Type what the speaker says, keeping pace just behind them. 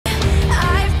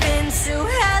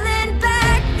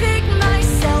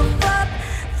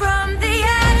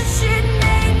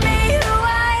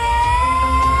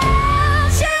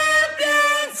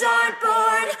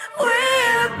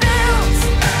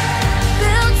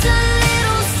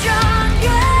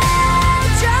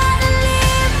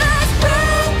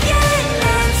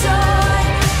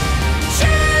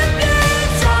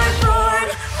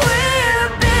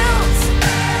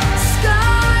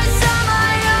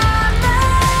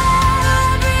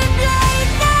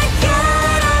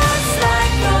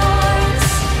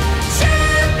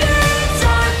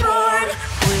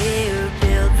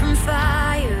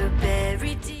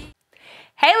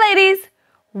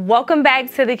Welcome back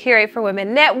to the Curate for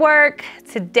Women Network.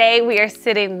 Today we are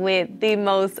sitting with the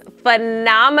most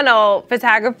phenomenal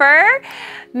photographer,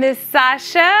 Miss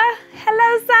Sasha.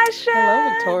 Hello, Sasha. Hello,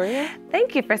 Victoria.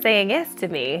 Thank you for saying yes to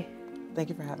me. Thank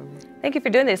you for having me. Thank you for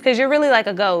doing this, because you're really like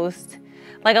a ghost.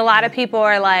 Like a lot of people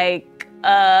are like,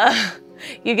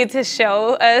 you get to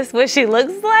show us what she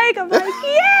looks like. I'm like,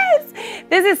 yes.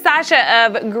 This is Sasha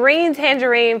of Green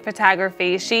Tangerine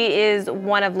Photography. She is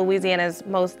one of Louisiana's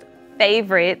most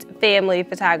favorite family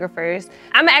photographers.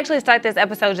 I'm gonna actually start this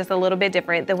episode just a little bit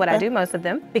different than what I do most of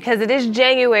them, because it is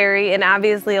January and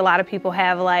obviously a lot of people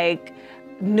have like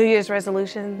New Year's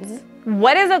resolutions.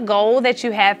 What is a goal that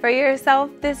you have for yourself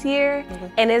this year?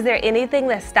 And is there anything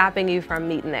that's stopping you from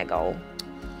meeting that goal?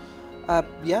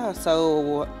 Yeah,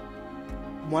 so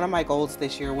one of my goals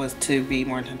this year was to be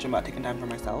more intentional about taking time for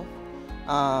myself.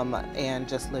 And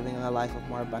just living a life of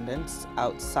more abundance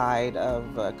outside of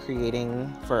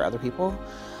creating for other people.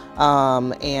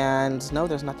 And no,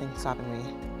 there's nothing stopping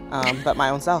me but my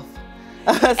own self.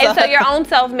 And so your own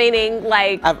self meaning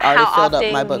like I've already filled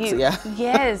up my books, yeah.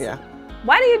 Yes. Yeah.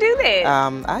 Why do you do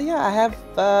that? Yeah, I have,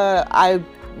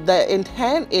 the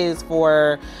intent is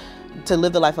to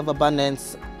live the life of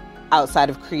abundance outside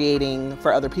of creating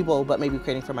for other people, but maybe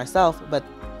creating for myself. But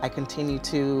I continue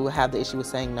to have the issue with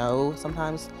saying no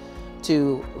sometimes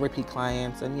to repeat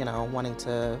clients and, you know, wanting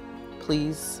to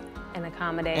please and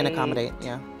accommodate.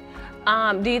 Yeah.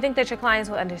 Do you think that your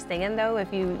clients will understand though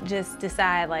if you just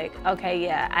decide like, okay,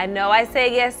 yeah, I know I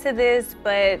said yes to this,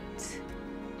 but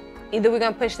either we're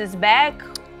gonna push this back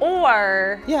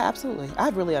or... Yeah, absolutely. I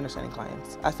have really understanding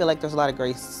clients. I feel like there's a lot of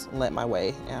grace lent my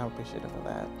way and I'm appreciative of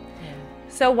that.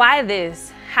 So why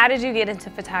this? How did you get into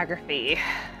photography?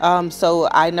 So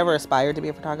I never aspired to be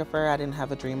a photographer. I didn't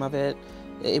have a dream of it.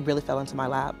 It really fell into my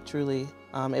lap, truly.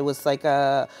 It was like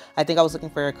I think I was looking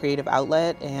for a creative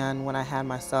outlet, and when I had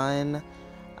my son,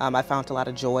 I found a lot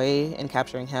of joy in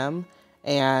capturing him.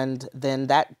 And then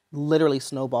that literally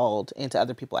snowballed into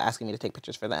other people asking me to take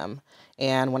pictures for them.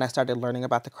 And when I started learning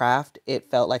about the craft,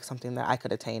 it felt like something that I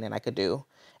could attain and I could do.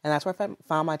 And that's where I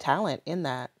found my talent in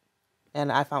that. And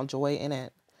I found joy in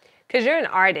it. Because you're an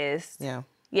artist. Yeah.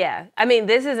 Yeah. I mean,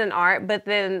 this is an art, but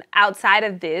then outside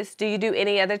of this, do you do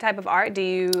any other type of art? Do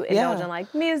you indulge in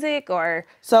like music or?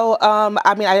 So,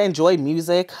 I mean, I enjoy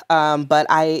music, but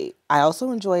I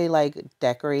also enjoy like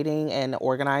decorating and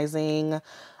organizing.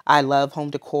 I love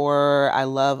home decor. I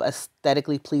love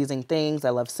aesthetically pleasing things. I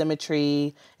love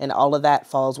symmetry, and all of that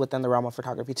falls within the realm of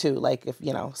photography too. Like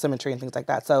symmetry and things like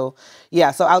that. So yeah,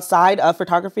 so outside of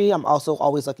photography, I'm also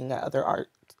always looking at other art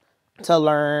to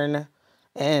learn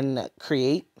and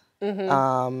create.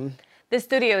 Mm-hmm. This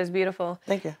studio is beautiful.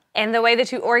 Thank you. And the way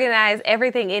that you organize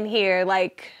everything in here,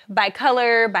 like by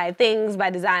color, by things, by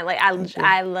design, like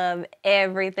I love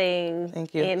everything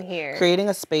in here. Creating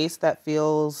a space that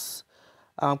feels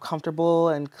comfortable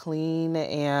and clean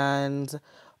and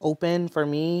open for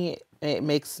me, it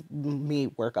makes me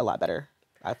work a lot better,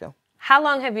 I feel. How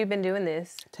long have you been doing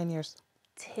this? 10 years.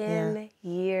 10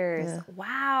 years. Yeah.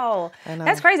 Wow. I know.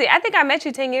 That's crazy. I think I met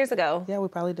you 10 years ago. Yeah, we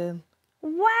probably did.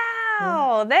 Wow.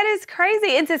 Yeah. That is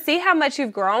crazy. And to see how much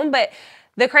you've grown. But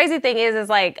the crazy thing is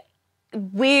like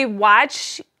we're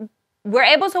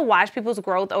able to watch people's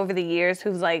growth over the years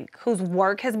whose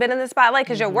work has been in the spotlight,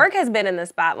 because your work has been in the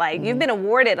spotlight. You've been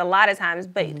awarded a lot of times,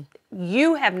 but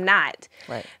you have not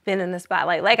been in the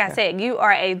spotlight. Like I said, you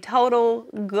are a total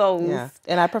ghost. Yeah,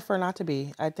 and I prefer not to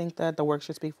be. I think that the work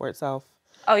should speak for itself.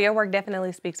 Oh, your work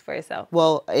definitely speaks for itself.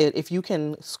 Well, if you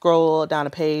can scroll down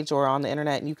a page or on the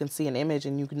internet and you can see an image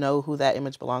and you know who that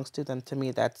image belongs to, then to me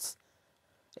it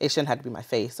shouldn't have to be my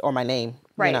face or my name,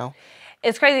 you know?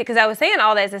 It's crazy because I was saying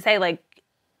all that to say, like,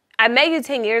 I met you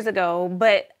 10 years ago,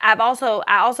 but I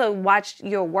also watched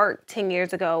your work 10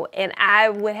 years ago, and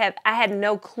I had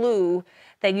no clue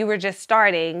that you were just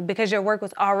starting because your work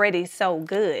was already so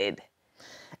good.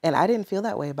 And I didn't feel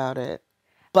that way about it,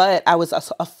 but I was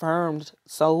affirmed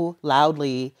so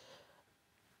loudly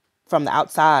from the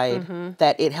outside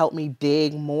that it helped me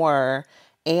dig more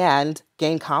and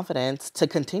gain confidence to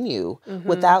continue.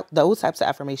 Without those types of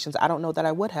affirmations, I don't know that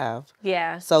I would have.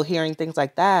 Yeah. So hearing things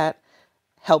like that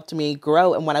helped me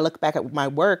grow. And when I look back at my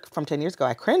work from 10 years ago,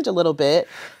 I cringe a little bit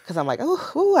because I'm like,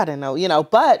 oh, I didn't know,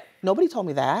 but nobody told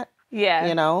me that.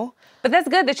 Yeah. But that's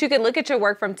good that you can look at your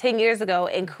work from 10 years ago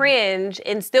and cringe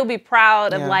and still be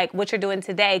proud of like what you're doing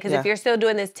today. Because if you're still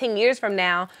doing this 10 years from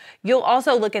now, you'll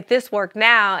also look at this work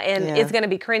now and it's going to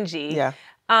be cringy. Yeah.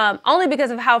 Only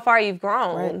because of how far you've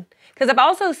grown. Because I've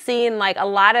also seen like a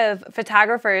lot of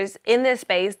photographers in this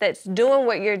space that's doing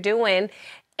what you're doing,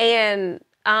 and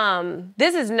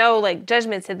this is no like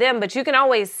judgment to them, but you can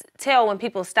always tell when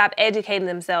people stop educating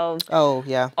themselves Oh,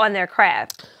 yeah. on their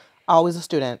craft. Always a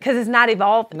student. Because it's not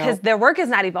evolved, because Nope. their work is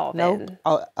not evolving. Nope.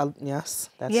 Oh, yes,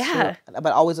 that's Yeah. true.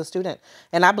 But always a student.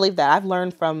 And I believe that. I've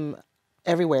learned from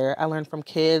everywhere. I learned from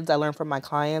kids. I learned from my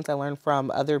clients. I learned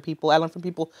from other people. I learned from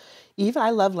people. Even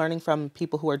I love learning from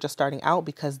people who are just starting out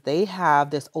because they have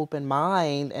this open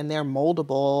mind and they're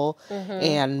moldable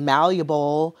and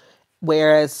malleable.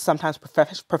 Whereas sometimes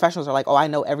professionals are like, oh, I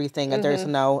know everything that there is to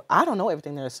know. I don't know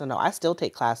everything there is to know. I still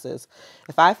take classes.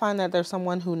 If I find that there's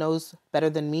someone who knows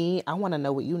better than me, I want to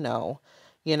know what you know,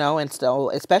 and so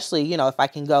especially, if I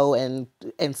can go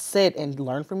and sit and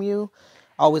learn from you,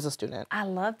 always a student. I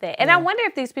love that. And I wonder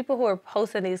if these people who are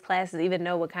hosting these classes even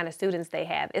know what kind of students they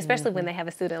have, especially when they have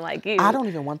a student like you. I don't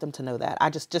even want them to know that.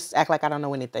 I just act like I don't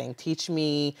know anything. Teach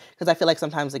me, because I feel like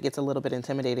sometimes it gets a little bit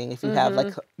intimidating if you have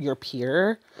like your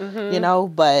peer, but I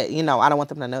don't want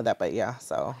them to know that. But yeah,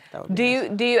 so that would be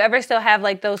nice. Do you ever still have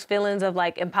like those feelings of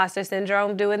like imposter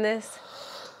syndrome doing this?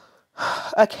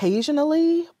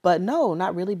 Occasionally, but no,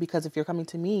 not really, because if you're coming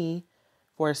to me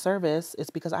for a service, it's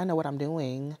because I know what I'm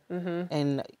doing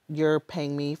and you're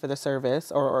paying me for the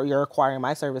service or you're acquiring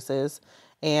my services.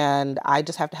 And I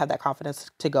just have to have that confidence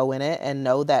to go in it and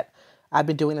know that I've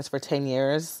been doing this for 10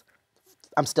 years.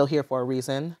 I'm still here for a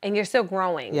reason. And you're still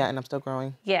growing. Yeah, and I'm still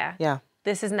growing. Yeah. Yeah.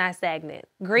 This is not stagnant.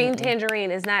 Green Tangerine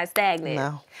is not stagnant.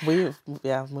 No, we've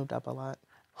moved up a lot.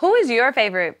 Who is your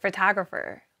favorite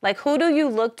photographer? Like, who do you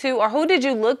look to, or who did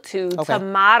you look to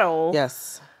model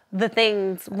Yes. the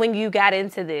things when you got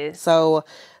into this? So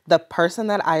the person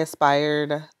that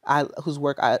whose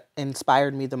work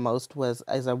inspired me the most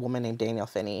is a woman named Danielle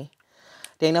Finney.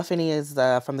 Danielle Finney is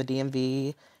from the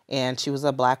DMV, and she was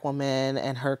a Black woman,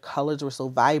 and her colors were so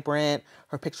vibrant.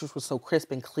 Her pictures were so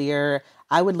crisp and clear.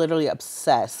 I would literally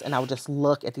obsess, and I would just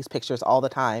look at these pictures all the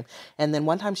time. And then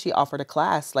one time she offered a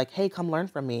class, like, hey, come learn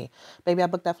from me. Baby, I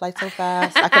booked that flight so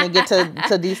fast. I couldn't get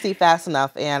to DC fast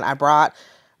enough. And I brought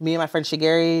me and my friend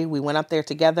Shigeri. We went up there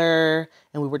together,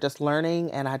 and we were just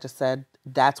learning. And I just said,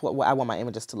 that's what I want my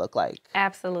images to look like.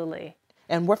 Absolutely.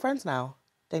 And we're friends now,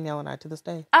 Danielle and I, to this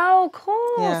day. Oh, cool.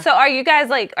 Yeah. So are you guys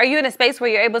are you in a space where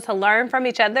you're able to learn from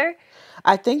each other?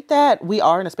 I think that we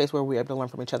are in a space where we're able to learn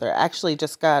from each other. I actually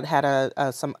just had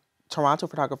some Toronto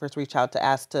photographers reach out to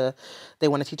ask they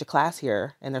want to teach a class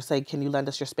here. And they're saying, can you lend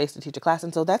us your space to teach a class?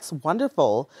 And so that's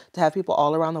wonderful to have people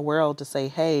all around the world to say,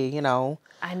 hey,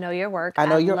 I know your work. I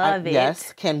love it.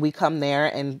 Yes. Can we come there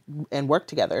and work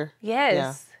together? Yes.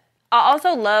 Yeah. I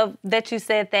also love that you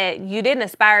said that you didn't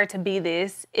aspire to be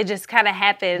this. It just kind of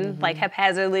happened like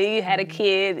haphazardly. You had a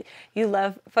kid. You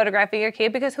love photographing your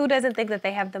kid, because who doesn't think that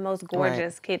they have the most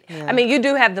gorgeous kid? Yeah. I mean, you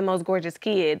do have the most gorgeous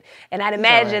kid. And I'd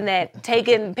imagine that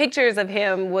taking pictures of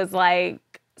him was like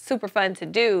super fun to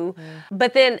do.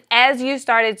 But then as you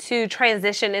started to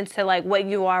transition into like what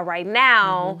you are right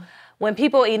now, when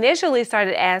people initially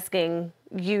started asking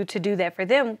you to do that for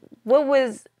them, what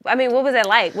was that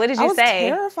like? What did you say?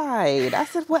 I was terrified. I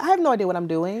said, well, I have no idea what I'm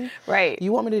doing. Right.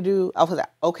 You want me to do, I was like,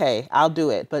 okay, I'll do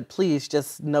it. But please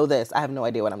just know this. I have no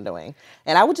idea what I'm doing.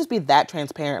 And I would just be that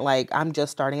transparent. Like, I'm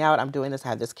just starting out. I'm doing this. I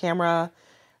have this camera.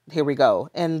 Here we go.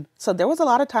 And so there was a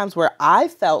lot of times where I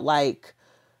felt like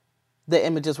the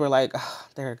images were like, oh,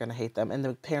 they're going to hate them. And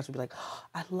the parents would be like, oh,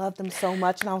 I love them so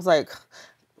much. And I was like,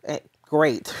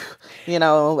 great.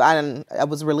 I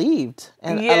was relieved.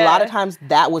 And a lot of times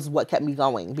that was what kept me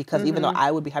going, because even though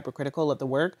I would be hypercritical of the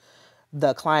work,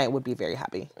 the client would be very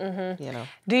happy.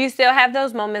 Do you still have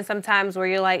those moments sometimes where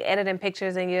you're like editing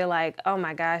pictures and you're like, oh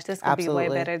my gosh, this could be way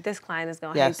better. This client is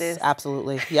going to hate this. Yes,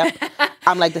 absolutely. Yep.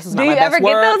 I'm like, this is not my best work. Do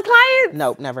you ever get those clients?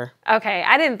 No, never. Okay,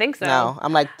 I didn't think so. No,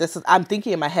 I'm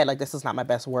thinking in my head, like, this is not my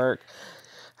best work.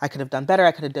 I could have done better.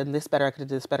 I could have done this better. I could have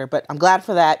done this better. But I'm glad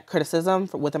for that criticism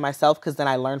within myself, because then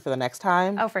I learn for the next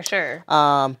time. Oh, for sure.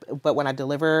 But when I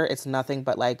deliver, it's nothing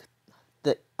but like,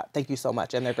 thank you so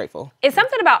much. And they're grateful. It's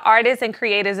something about artists and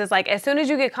creators. It's like, as soon as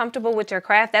you get comfortable with your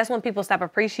craft, that's when people stop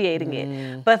appreciating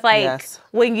it. But like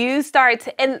when you start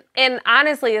to, and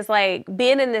honestly, it's like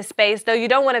being in this space, though you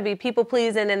don't want to be people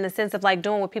pleasing in the sense of like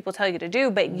doing what people tell you to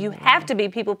do, but you have to be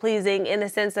people pleasing in the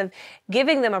sense of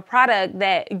giving them a product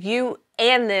that you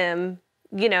and them,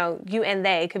 you and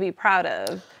they could be proud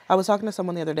of. I was talking to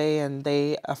someone the other day, and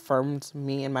they affirmed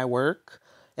me in my work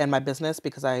and my business,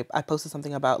 because I posted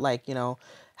something about like,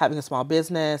 having a small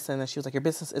business. And then she was like, your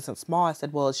business isn't small. I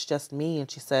said, well, it's just me. And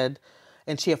she said,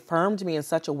 and she affirmed me in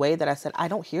such a way that I said, I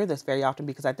don't hear this very often,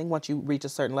 because I think once you reach a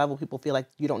certain level, people feel like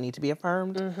you don't need to be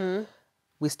affirmed.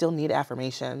 We still need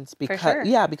affirmations,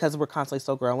 because because we're constantly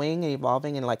still growing and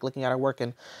evolving and like looking at our work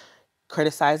and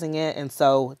criticizing it. And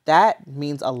so that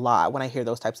means a lot when I hear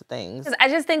those types of things. I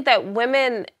just think that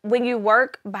women, when you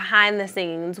work behind the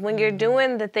scenes, when you're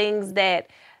doing the things that,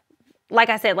 like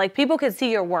I said, like people can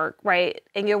see your work, right?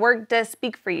 And your work does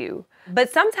speak for you. But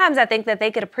sometimes I think that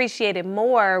they could appreciate it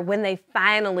more when they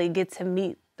finally get to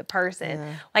meet the person.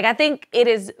 Yeah. Like, I think it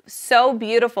is so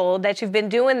beautiful that you've been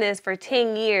doing this for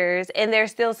 10 years and there's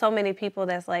still so many people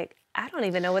that's like, I don't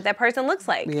even know what that person looks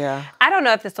like. Yeah. I don't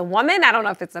know if it's a woman. I don't know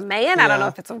if it's a man. I don't know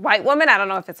if it's a white woman. I don't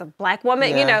know if it's a black woman.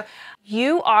 Yeah. You know,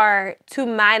 you are, to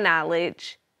my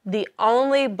knowledge, the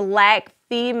only black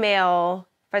female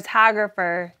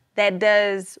photographer that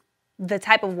does the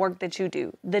type of work that you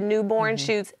do. The newborn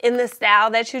shoots in the style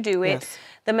that you do it,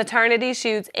 the maternity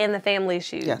shoots and the family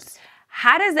shoots. Yes.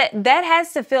 How does that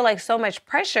has to feel like so much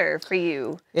pressure for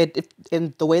you.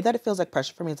 And the way that it feels like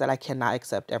pressure for me is that I cannot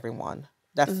accept everyone.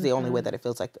 That's the only way that it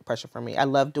feels like pressure for me. I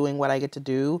love doing what I get to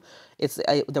do.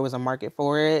 There was a market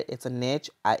for it. It's a niche.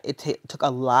 It took a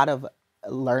lot of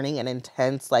learning and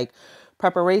intense like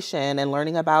preparation and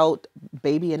learning about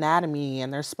baby anatomy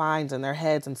and their spines and their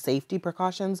heads and safety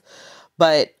precautions.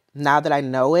 But now that I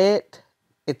know it,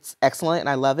 it's excellent and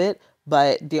I love it.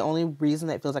 But the only reason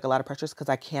that it feels like a lot of pressure is because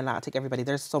I cannot take everybody.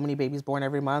 There's so many babies born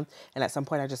every month. And at some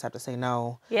point I just have to say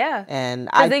no. Yeah. And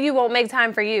because then you won't make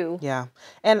time for you. Yeah.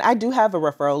 And I do have a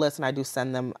referral list and I do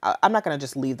send them. I'm not going to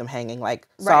just leave them hanging like,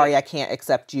 sorry, I can't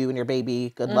accept you and your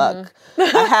baby. Good luck. I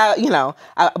have,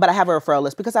 but I have a referral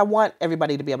list because I want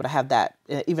everybody to be able to have that,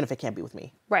 even if it can't be with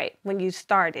me. Right. When you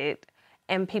started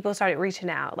and people started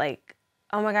reaching out like,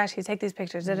 oh my gosh, you take these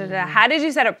pictures. Da, da, da. How did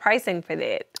you set up pricing for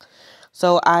that?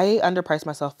 So I underpriced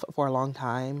myself for a long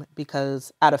time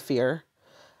because out of fear,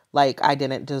 like I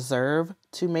didn't deserve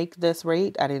to make this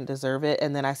rate. I didn't deserve it.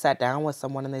 And then I sat down with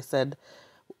someone and they said,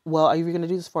 well, are you going to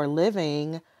do this for a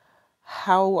living?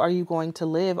 How are you going to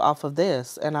live off of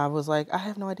this? And I was like, I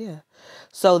have no idea.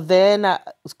 So then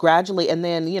gradually, and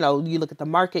then, you look at the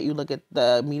market, you look at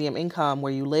the medium income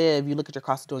where you live, you look at your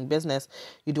cost of doing business,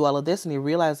 you do all of this and you're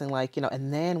realizing like,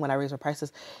 and then when I raised my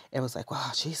prices, it was like,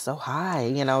 wow, she's so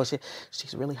high,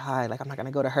 she's really high. Like, I'm not going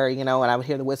to go to her, and I would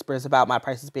hear the whispers about my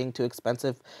prices being too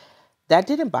expensive. That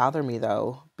didn't bother me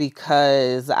though,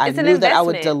 because I knew that I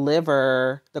would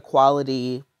deliver the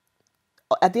quality.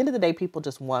 At the end of the day, people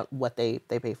just want what they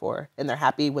pay for, and they're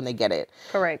happy when they get it.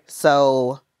 Correct.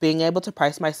 So being able to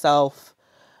price myself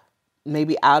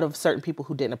maybe out of certain people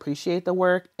who didn't appreciate the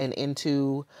work and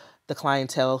into the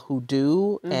clientele who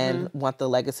do and want the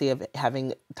legacy of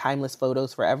having timeless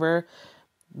photos forever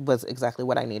was exactly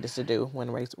what I needed to do when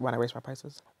I raised my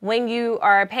prices. When you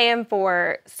are paying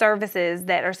for services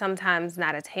that are sometimes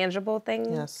not a tangible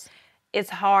thing. Yes. It's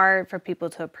hard for people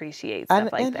to appreciate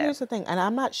stuff like that. And here's the thing, and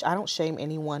I don't shame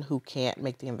anyone who can't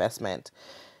make the investment.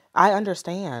 I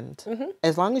understand.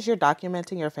 As long as you're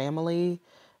documenting your family,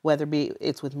 whether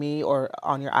it's with me or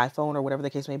on your iPhone or whatever the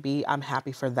case may be, I'm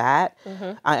happy for that.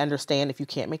 I understand if you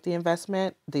can't make the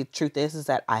investment. The truth is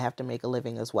that I have to make a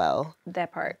living as well.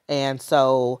 That part. And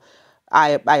so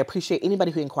I appreciate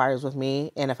anybody who inquires with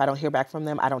me, and if I don't hear back from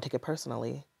them, I don't take it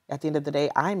personally. At the end of the day,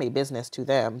 I'm a business to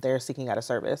them. They're seeking out a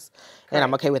service. Correct. And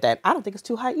I'm okay with that. I don't think it's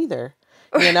too high either.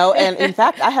 And in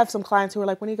fact, I have some clients who are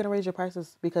like, when are you going to raise your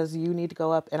prices? Because you need to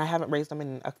go up. And I haven't raised them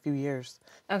in a few years.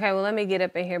 Okay, well, let me get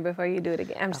up in here before you do it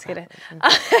again. I'm just kidding.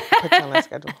 Put you on that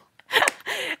schedule.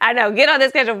 I know. Get on the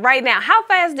schedule right now. How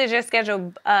fast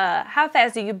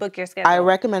do you book your schedule? I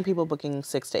recommend people booking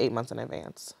 6 to 8 months in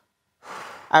advance.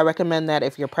 I recommend that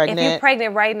if you're pregnant. If you're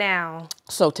pregnant right now.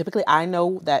 So typically I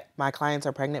know that my clients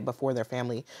are pregnant before their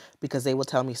family because they will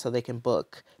tell me so they can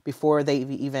book before they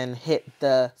even hit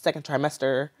the second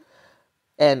trimester.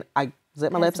 And I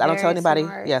zip my lips. I don't tell anybody.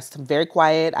 Smart. Yes, I'm very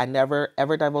quiet. I never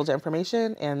ever divulge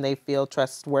information, and they feel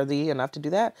trustworthy enough to do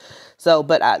that. So,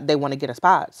 but they want to get a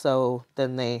spot. So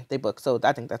then they book. So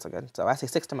I think that's a good. So I say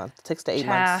 6 to 8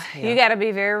 months. Yeah. You got to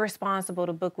be very responsible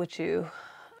to book with you.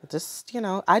 Just,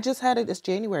 I just had it. It's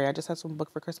January. I just had some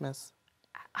booked for Christmas.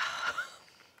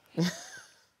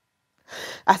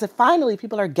 I said, finally,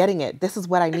 people are getting it. This is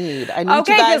what I need. I need you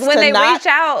guys when to they not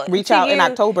reach out you, in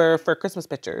October for Christmas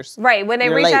pictures. Right. When they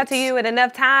You're reach late. out to you at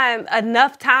enough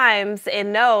times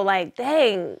and know, like,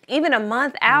 dang, even a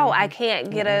month out, I can't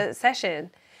get a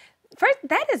session. First,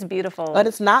 that is beautiful. But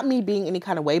it's not me being any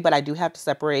kind of way, but I do have to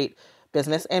separate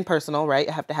business and personal, right?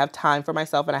 I have to have time for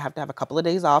myself, and I have to have a couple of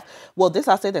days off. Well,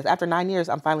 I'll say this. After 9 years,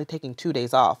 I'm finally taking 2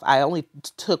 days off. I only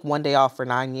took 1 day off for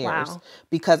 9 years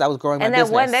because I was growing my business. And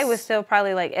that 1 day was still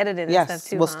probably like editing and stuff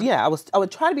too, well, yeah, I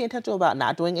would try to be intentional about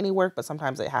not doing any work, but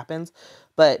sometimes it happens.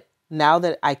 But now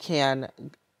that I can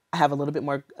I have a little bit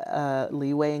more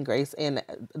leeway and grace in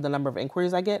the number of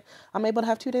inquiries I get, I'm able to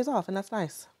have 2 days off, and that's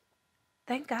nice.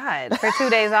 Thank God for 2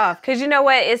 days off. Because you know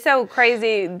what? It's so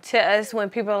crazy to us when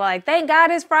people are like, thank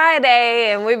God it's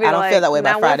Friday. And we be like, I don't feel that way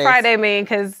about Fridays. What Friday mean?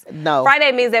 Because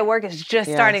Friday means that work is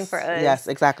just starting for us. Yes,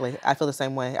 exactly. I feel the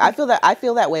same way. I feel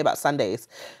that way about Sundays.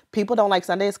 People don't like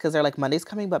Sundays because they're like, Monday's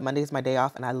coming, but Monday's my day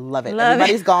off, and I love it.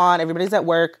 Everybody's gone. Everybody's at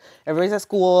work. Everybody's at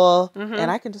school, and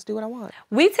I can just do what I want.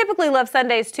 We typically love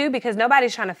Sundays, too, because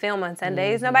nobody's trying to film on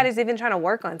Sundays. Nobody's even trying to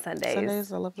work on Sundays.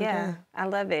 Sundays are a lovely day. Yeah, I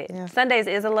love it. Yeah. Sundays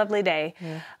is a lovely day.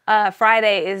 Yeah.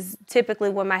 Friday is typically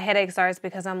when my headache starts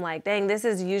because I'm like, dang, this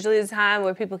is usually the time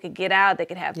where people could get out, they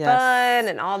could have fun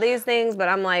and all these things, but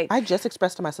I'm like... I just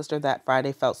expressed to my sister that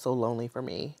Friday felt so lonely for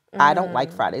me. I don't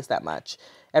like Fridays that much.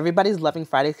 Everybody's loving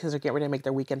Fridays because they're getting ready to make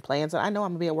their weekend plans. And I know I'm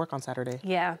going to be at work on Saturday.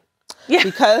 Yeah.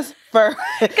 Because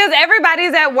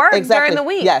everybody's at work during the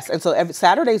week. Yes. And so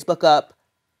Saturdays book up.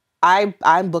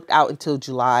 I'm booked out until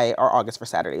July or August for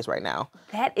Saturdays right now.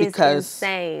 That is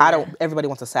insane. Everybody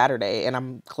wants a Saturday, and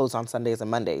I'm closed on Sundays and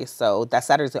Mondays. So that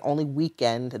Saturday's the only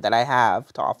weekend that I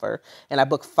have to offer. And I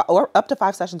book up to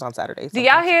 5 sessions on Saturdays. Do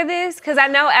y'all hear this? Because I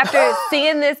know after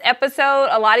seeing this episode,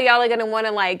 a lot of y'all are going to want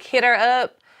to like hit her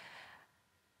up.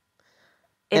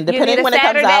 And depending when it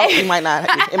comes out, you might not.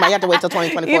 It might have to wait till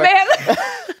 2024. You may have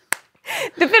to,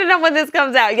 depending on when this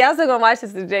comes out. Y'all still gonna watch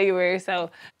this in January. So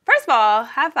first of all,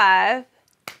 high five,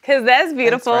 because that's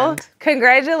beautiful. Thanks,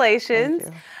 congratulations.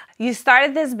 Thank You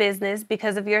started this business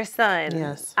because of your son.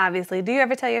 Yes. Obviously. Do you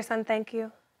ever tell your son thank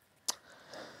you?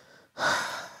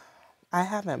 I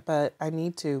haven't, but I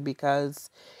need to,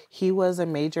 because he was a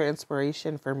major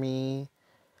inspiration for me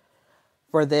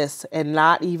for this, and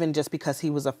not even just because he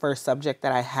was the first subject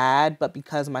that I had, but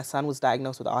because my son was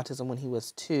diagnosed with autism when he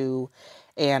was 2,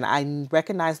 and I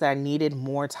recognized that I needed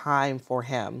more time for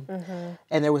him,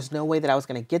 and there was no way that I was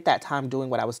going to get that time doing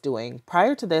what I was doing.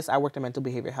 Prior to this, I worked in mental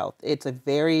behavior health. It's a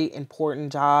very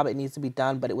important job. It needs to be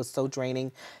done, but it was so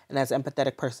draining, and as an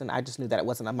empathetic person, I just knew that it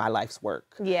wasn't my life's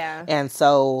work. Yeah. And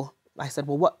so I said,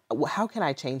 well, how can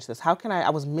I change this? I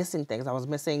was missing things. I was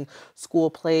missing school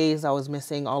plays. I was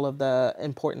missing all of the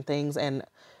important things. And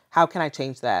how can I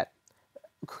change that?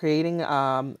 Creating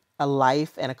a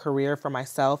life and a career for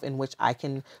myself in which I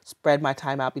can spread my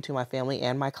time out between my family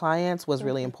and my clients was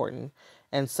really important.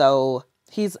 And so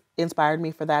he's inspired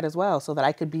me for that as well, so that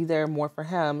I could be there more for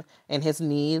him and his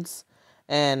needs.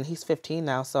 And he's 15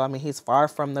 now, so I mean, he's far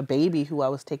from the baby who I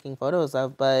was taking photos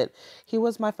of, but he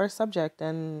was my first subject.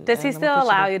 And does he still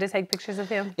allow you to take pictures of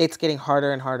him? It's getting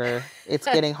harder and harder. It's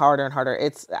getting harder and harder.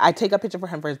 I take a picture for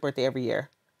him for his birthday every year,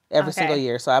 every single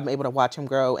year, so I'm able to watch him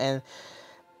grow. And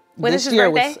when this is his year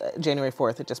birthday? was January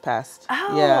 4th. It just passed.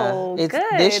 Oh, yeah, good.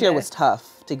 This year was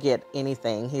tough to get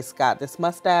anything. He's got this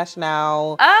mustache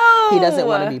now. Oh, he doesn't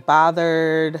want to be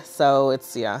bothered, so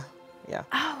it's Yeah.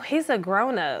 Oh, he's a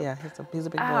grown-up. Yeah, he's a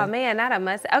big boy. Oh, man, not a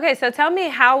must. Okay, so tell me,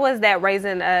 how was that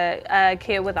raising a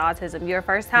kid with autism? You're a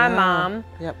first-time mom.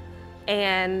 Yep.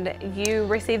 And you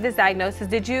received this diagnosis.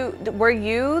 Were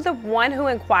you the one who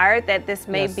inquired that this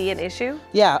may be an issue?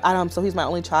 Yeah, so he's my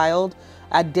only child.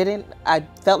 I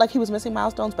felt like he was missing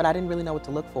milestones, but I didn't really know what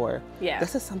to look for. Yeah.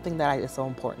 This is something that is so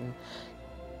important.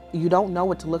 You don't know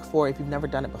what to look for if you've never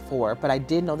done it before, but I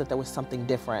did know that there was something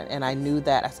different. And I knew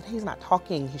that, I said, hey, he's not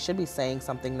talking. He should be saying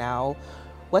something now.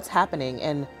 What's happening?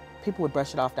 And people would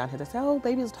brush it off down here. They say, oh,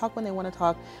 babies talk when they want to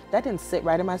talk. That didn't sit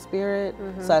right in my spirit.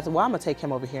 So I said, well, I'm gonna take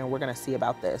him over here and we're gonna see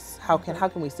about this. How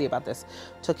can we see about this?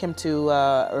 Took him to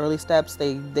early steps.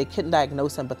 They couldn't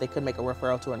diagnose him, but they could make a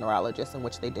referral to a neurologist, in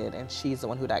which they did. And she's the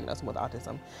one who diagnosed him with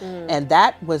autism. And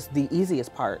that was the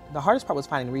easiest part. The hardest part was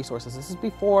finding resources. This is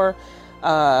before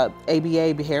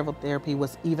ABA, behavioral therapy,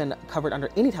 was even covered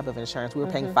under any type of insurance. We were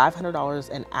paying $500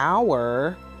 an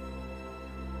hour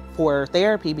for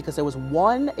therapy because there was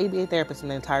one ABA therapist in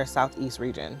the entire Southeast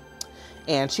region.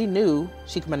 And she knew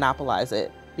she could monopolize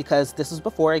it because this was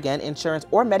before, again, insurance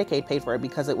or Medicaid paid for it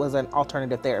because it was an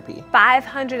alternative therapy.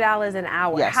 $500 an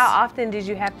hour? Yes. How often did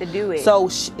you have to do it? So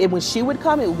when she would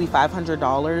come, it would be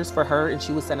 $500 for her, and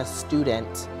she would send a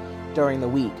student during the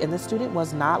week. And the student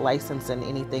was not licensed in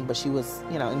anything, but she was,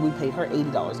 and we paid her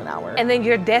 $80 an hour. And then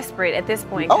you're desperate at this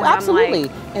point. Oh, absolutely.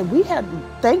 And we had,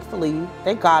 thankfully,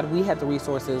 thank God, we had the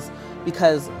resources,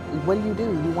 because what do?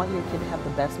 You want your kid to have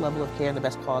the best level of care and the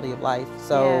best quality of life.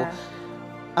 So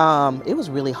it was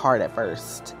really hard at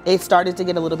first. It started to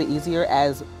get a little bit easier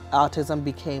as autism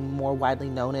became more widely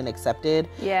known and accepted.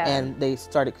 Yeah. And they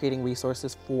started creating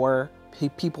resources for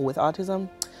people with autism.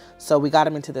 So we got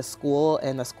him into this school,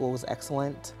 and the school was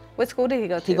excellent. What school did he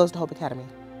go to? He goes to Hope Academy.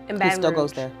 In Baton Rouge. He still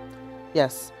goes there.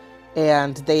 Yes.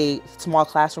 And small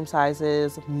classroom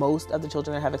sizes, most of the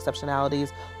children that have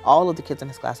exceptionalities, all of the kids in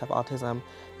his class have autism,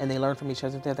 and they learn from each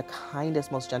other. They're the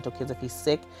kindest, most gentle kids. If he's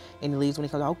sick and he leaves when he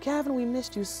comes, oh, Gavin, we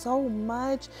missed you so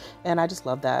much. And I just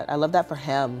love that. I love that for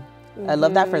him. I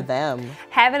love that for them.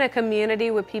 Having a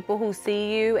community with people who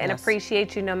see you and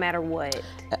appreciate you no matter what.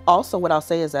 Also, what I'll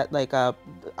say is that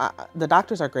the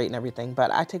doctors are great and everything,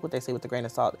 but I take what they say with a grain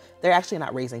of salt. They're actually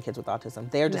not raising kids with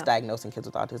autism. They're just diagnosing kids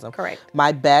with autism. Correct.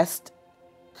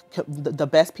 The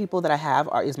best people that I have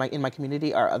in my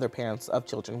community are other parents of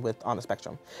children on the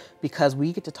spectrum, because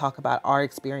we get to talk about our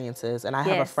experiences. And I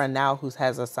have a friend now who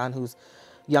has a son who's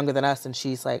younger than us, and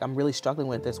she's like, I'm really struggling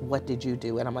with this. What did you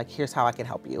do? And I'm like, here's how I can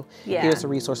help you. Here's the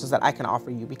resources that I can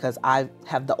offer you, because I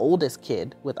have the oldest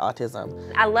kid with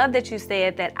autism. I love that you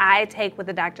said that I take what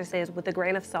the doctor says with a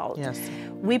grain of salt. Yes.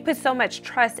 We put so much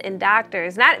trust in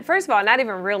doctors, first of all, not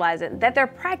even realizing that they're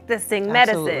practicing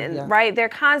medicine, right? They're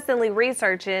constantly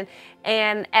researching,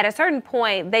 and at a certain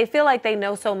point, they feel like they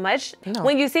know so much.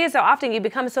 When you see it so often, you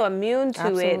become so immune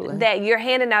to it that you're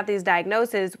handing out these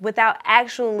diagnoses without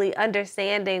actually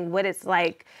understanding what it's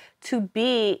like to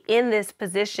be in this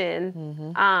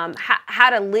position, how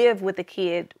to live with a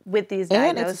kid with these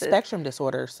diagnoses. And it's a spectrum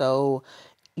disorder, so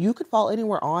you could fall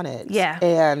anywhere on it. Yeah.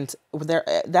 And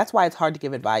that's why it's hard to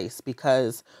give advice,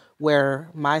 because where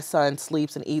my son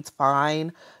sleeps and eats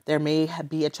fine, there may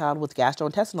be a child with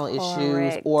gastrointestinal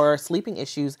issues or sleeping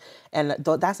issues, and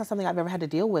that's not something I've ever had to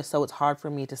deal with, so it's hard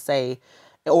for me to say.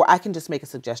 Or I can just make a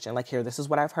suggestion, like, here, this is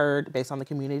what I've heard based on the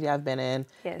community I've been in.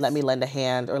 Let me lend a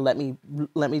hand, or let you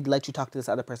talk to this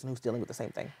other person who's dealing with the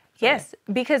same thing. Yes,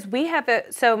 because we have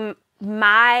so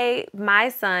my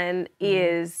son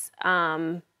is,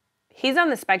 he's on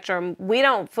the spectrum. We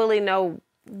don't fully know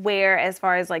where as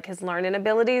far as like his learning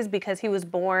abilities, because he was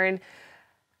born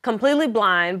completely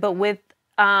blind, but with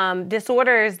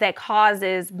disorders that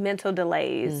causes mental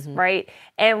delays, right?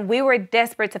 And we were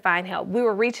desperate to find help. We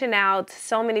were reaching out to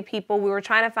so many people. We were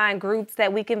trying to find groups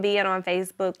that we can be in on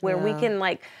Facebook where we can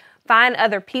like find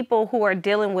other people who are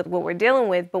dealing with what we're dealing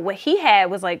with. But what he had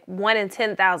was like 1 in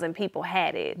 10,000 people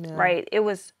had it, right? It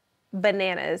was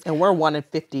bananas. And we're 1 in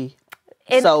 50.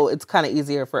 So it's kind of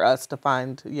easier for us to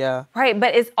find, Right,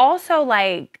 but it's also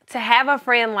like to have a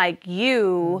friend like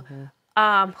you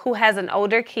who has an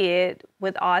older kid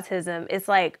with autism. It's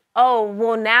like, oh,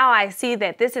 well, now I see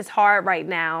that this is hard right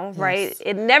now, right?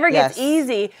 It never gets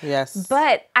easy. Yes.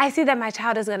 But I see that my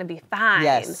child is going to be fine.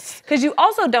 Yes. Because you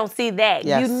also don't see that.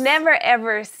 Yes. You never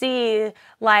ever see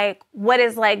like what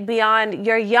is like beyond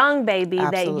your young baby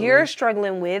that you're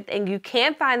struggling with, and you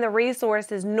can't find the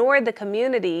resources nor the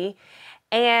community.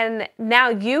 And now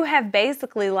you have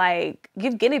basically like,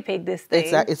 you've guinea pigged this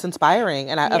thing. It's inspiring.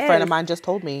 And a friend of mine just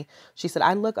told me, she said,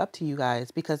 I look up to you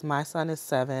guys because my son is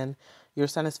 7, your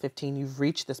son is 15. You've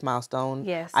reached this milestone.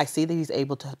 Yes. I see that he's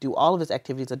able to do all of his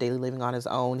activities of daily living on his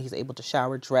own. He's able to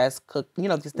shower, dress, cook,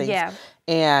 these things. Yeah.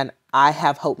 And I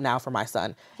have hope now for my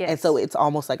son. Yes. And so it's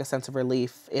almost like a sense of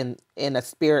relief in a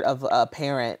spirit of a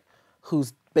parent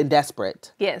who's been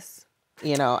desperate. Yes.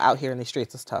 Out here in the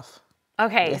streets is tough.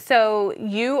 Okay, so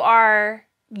you're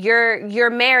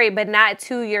married, but not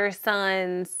to your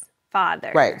son's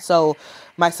father. Right. So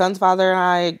my son's father and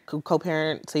I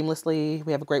co-parent seamlessly.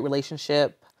 We have a great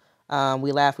relationship.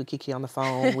 We laugh, we kiki on the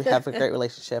phone. We have a great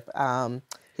relationship.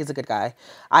 He's a good guy.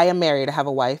 I am married. I have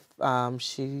a wife.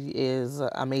 She is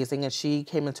amazing, and she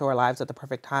came into our lives at the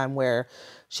perfect time where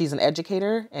she's an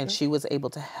educator, and she was able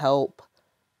to help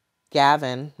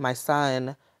Gavin, my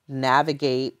son,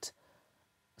 navigate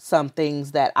some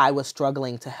things that I was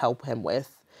struggling to help him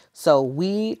with. So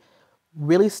we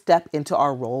really step into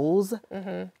our roles.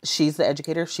 She's the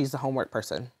educator. She's the homework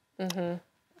person. I'm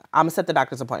going to set the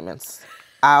doctor's appointments.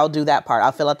 I'll do that part.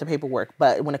 I'll fill out the paperwork.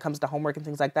 But when it comes to homework and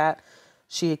things like that,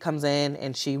 she comes in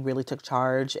and she really took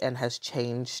charge and has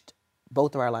changed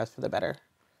both of our lives for the better.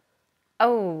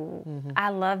 Oh,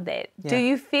 I love that. Yeah. Do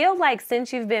you feel like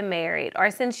since you've been married or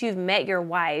since you've met your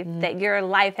wife that your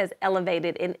life has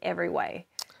elevated in every way?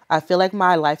 I feel like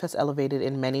my life has elevated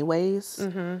in many ways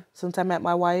since I met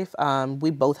my wife. We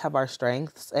both have our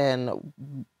strengths, and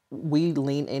we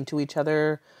lean into each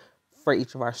other for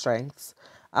each of our strengths.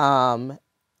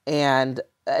 And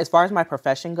as far as my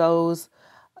profession goes,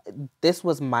 this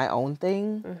was my own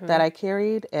thing that I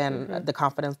carried, and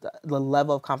the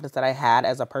level of confidence that I had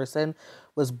as a person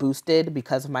was boosted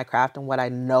because of my craft and what I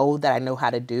know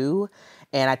how to do.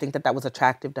 And I think that was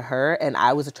attractive to her, and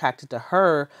I was attracted to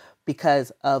her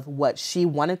because of what she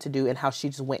wanted to do and how she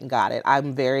just went and got it.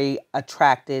 I'm very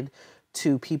attracted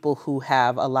to people who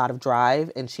have a lot of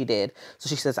drive, and she did. So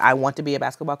she says, I want to be a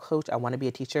basketball coach. I want to be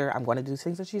a teacher. I'm going to do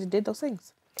things, and she did those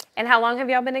things. And how long have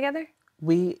y'all been together?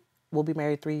 We will be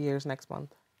married 3 years next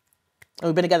month. And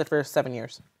we've been together for 7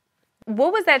 years.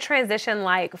 What was that transition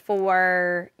like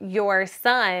for your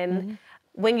son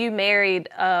when you married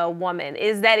a woman?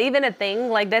 Is that even a thing?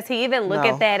 Like, does he even look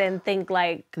at that and think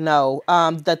like... No.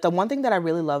 The one thing that I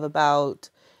really love about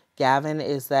Gavin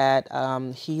is that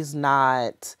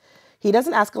he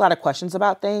doesn't ask a lot of questions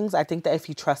about things. I think that if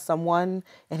he trusts someone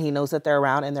and he knows that they're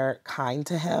around and they're kind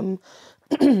to him,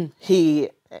 he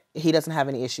doesn't have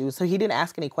any issues. So he didn't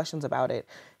ask any questions about it.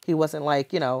 He wasn't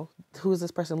like, who is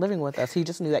this person living with us? He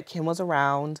just knew that Kim was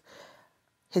around.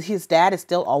 His dad is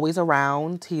still always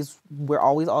around. We're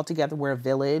always all together. We're a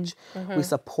village. We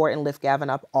support and lift Gavin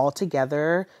up all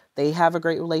together. They have a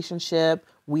great relationship.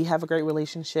 We have a great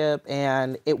relationship,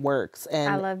 and it works.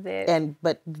 And I love it.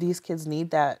 But these kids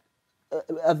need that,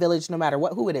 a village, no matter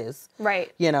who it is.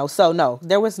 Right. So no,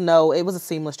 it was a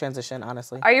seamless transition,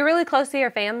 honestly. Are you really close to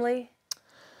your family?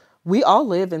 We all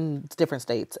live in different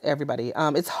states, everybody.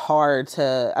 It's hard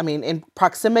to, in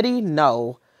proximity,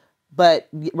 no. But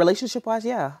relationship-wise,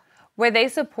 yeah. Were they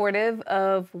supportive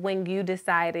of when you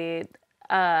decided,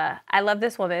 I love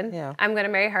this woman. Yeah. I'm going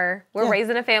to marry her. We're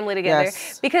raising a family together.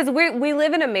 Yes. Because we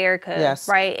live in America, yes.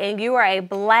 right? And you are a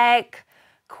Black,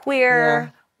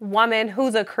 queer woman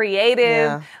who's a creative.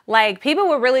 Yeah. Like, people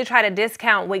would really try to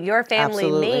discount what your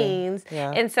family means.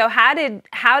 Yeah. And so how did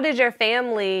your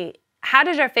family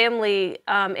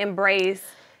embrace?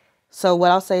 So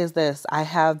what I'll say is this. I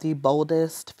have the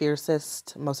boldest,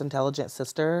 fiercest, most intelligent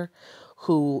sister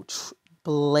who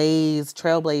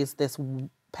trailblazed this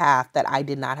path that I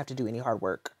did not have to do any hard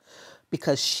work,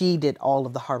 because she did all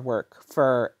of the hard work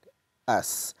for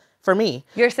us, for me.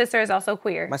 Your sister is also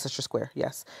queer. My sister's queer,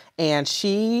 yes. And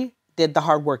she did the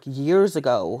hard work years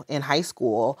ago in high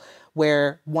school,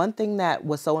 where one thing that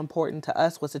was so important to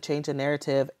us was to change the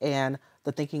narrative and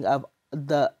the thinking of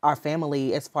our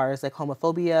family as far as like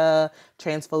homophobia,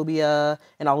 transphobia,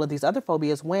 and all of these other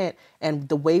phobias went. And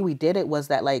the way we did it was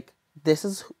that, like, this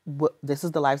is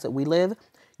the lives that we live.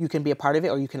 You can be a part of it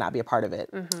or you cannot be a part of it.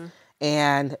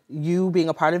 And you being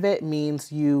a part of it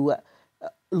means you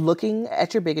looking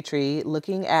at your bigotry,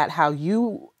 looking at how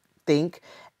you think,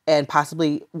 and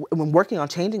possibly working on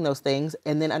changing those things,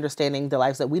 and then understanding the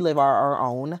lives that we live are our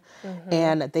own.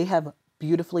 And they have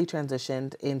beautifully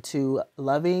transitioned into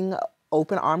loving,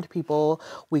 open-armed people.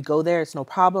 We go there, it's no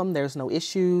problem, there's no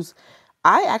issues.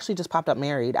 I actually just popped up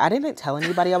married. I didn't tell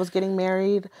anybody I was getting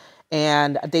married,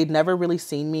 and they'd never really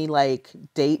seen me like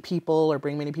date people or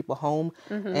bring many people home.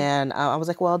 And I was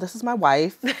like, well, this is my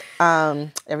wife.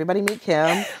 Everybody meet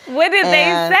Kim. What did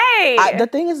they say? The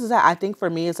thing is that I think for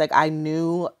me, it's like I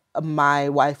knew my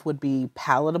wife would be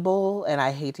palatable, and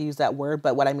I hate to use that word,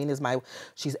 but what I mean is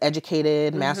she's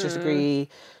educated, master's degree,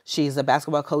 she's a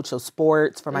basketball coach, so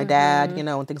sports for my dad,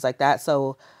 and things like that.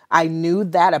 So I knew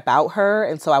that about her,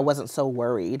 and so I wasn't so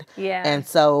worried. Yeah. And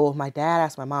so my dad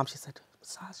asked my mom, she said,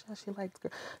 Sasha,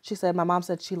 she said, my mom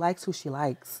said she likes who she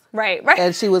likes. Right.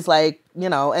 And she was like,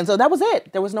 and so that was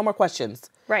it. There was no more questions.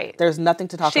 Right. There's nothing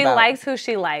to talk about. She likes who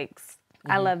she likes.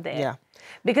 I love that. Yeah.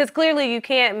 Because clearly you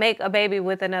can't make a baby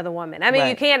with another woman. I mean,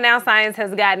 you can't now. Science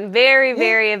has gotten very,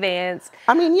 very advanced.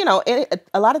 I mean,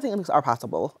 a lot of things are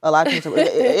possible. A lot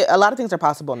of things are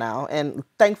possible now, and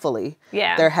thankfully,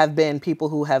 there have been people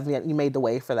who have made the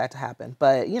way for that to happen.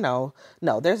 But no,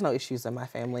 there's no issues in my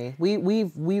family.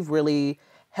 We've really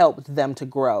helped them to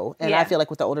grow, and I feel like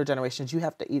with the older generations, you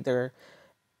have to either,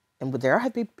 and there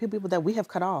have been people that we have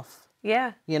cut off.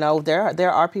 Yeah.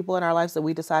 There are people in our lives that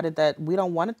we decided that we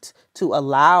don't want to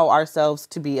allow ourselves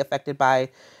to be affected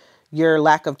by your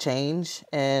lack of change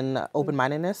and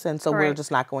open-mindedness. And so we're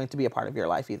just not going to be a part of your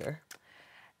life either.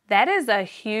 That is a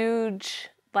huge,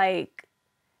 I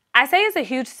say it's a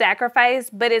huge sacrifice,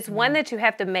 but it's one that you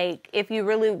have to make if you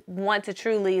really want to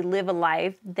truly live a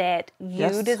life that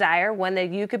you desire, one that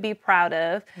you could be proud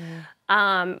of,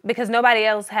 because nobody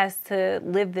else has to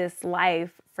live this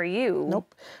life for you.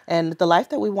 Nope. And the life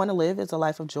that we want to live is a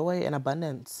life of joy and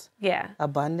abundance. Yeah.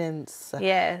 Abundance.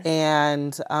 Yes.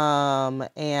 And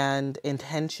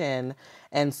intention.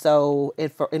 And so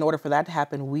in order for that to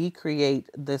happen, we create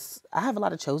this. I have a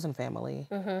lot of chosen family.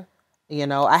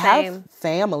 I have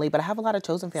family, but I have a lot of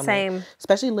chosen family. Same.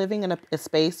 Especially living in a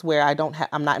space where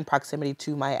I'm not in proximity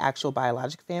to my actual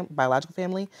biological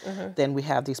family. Then we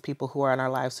have these people who are in our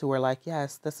lives who are like,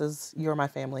 yes, you're my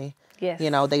family. Yes.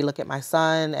 They look at my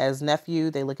son as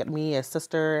nephew. They look at me as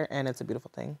sister, and it's a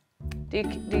beautiful thing. Do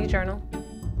you journal?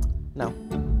 No.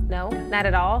 No? Not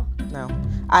at all? No.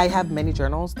 I have many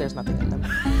journals. There's nothing in them.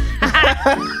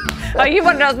 Are you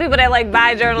one of those people that like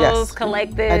buy journals, Yes.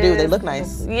 collect this? I do. They look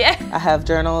nice. Yeah. I have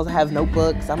journals. I have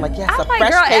notebooks. I'm like, yes, I'm a like,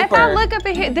 fresh girl, paper. if I look up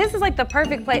in here, this is like the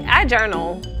perfect place. I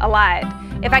journal a lot.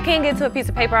 If I can't get to a piece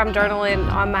of paper, I'm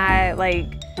journaling on my like.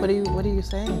 What are you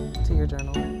saying to your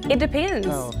journal? It depends.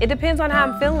 Oh. It depends on how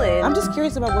I'm feeling. I'm just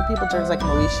curious about what people journal, like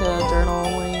Moesha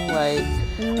journaling, like.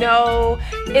 No,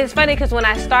 it's funny because when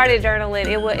I started journaling,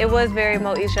 it was very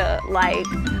Moesha like.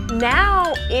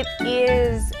 Now it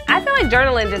is. I feel like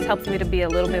journaling just helps me to be a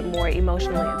little bit more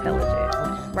emotionally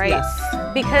intelligent, right?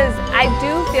 Yes. Because I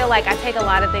do feel like I take a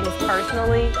lot of things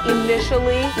personally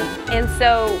initially, and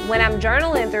so when I'm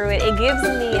journaling through it, it gives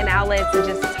me an outlet to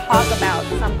just talk about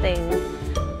something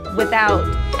without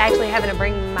actually having to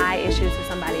bring my issues to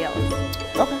somebody else.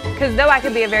 Okay. Because though I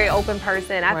could be a very open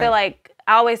person, I Right. feel like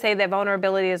I always say that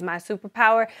vulnerability is my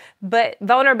superpower, but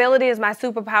vulnerability is my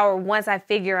superpower once I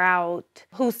figure out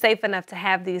who's safe enough to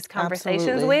have these conversations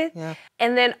Absolutely. with. Yeah.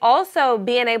 And then also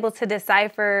being able to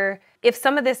decipher if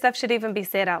some of this stuff should even be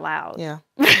said out loud. Yeah.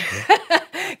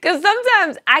 Because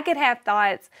sometimes I could have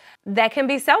thoughts that can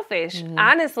be selfish,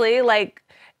 honestly. Like,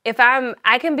 if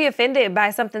I can be offended by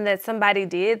something that somebody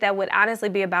did that would honestly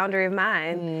be a boundary of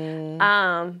mine.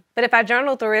 But if I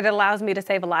journal through it, it allows me to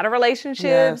save a lot of relationships.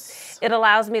 Yes. It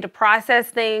allows me to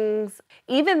process things.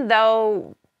 Even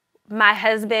though my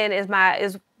husband is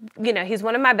he's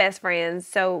one of my best friends.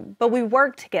 But we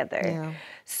work together. Yeah.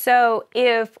 So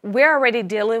if we're already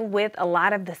dealing with a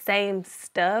lot of the same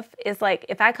stuff, it's like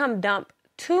if I come dump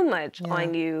too much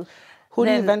on you. Who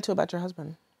do you then vent to about your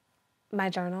husband?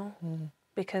 My journal.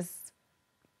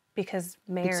 Because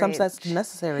marriage. Sometimes that's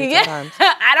necessary. Yeah. Sometimes.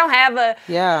 I don't have a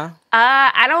Yeah.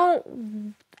 I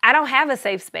don't have a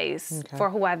safe space for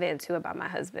who I vent to about my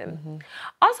husband.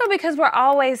 Also because we're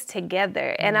always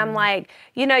together, and I'm like,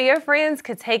 your friends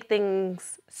could take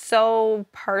things so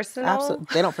personal. Absolutely.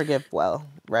 They don't forgive well,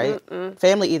 right?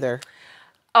 Family either.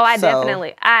 Oh,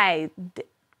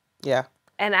 Yeah.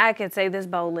 and I could say this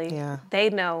boldly. Yeah. They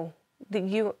know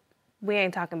that we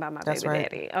ain't talking about my That's baby right.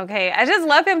 daddy. Okay. I just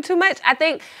love him too much. I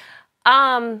think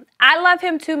I love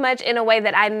him too much in a way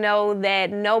that I know that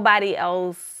nobody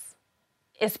else,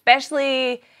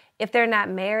 especially if they're not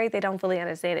married, they don't fully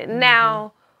understand it.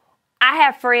 Now, I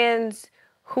have friends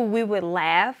who we would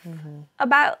laugh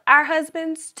about our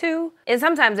husbands too. And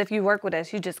sometimes if you work with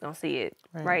us, you just gonna see it,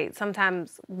 right?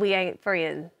 Sometimes we ain't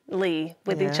friendly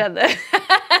with each other.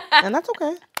 And that's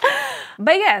okay.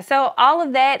 But yeah, so all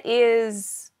of that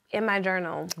is in my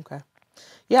journal. Okay.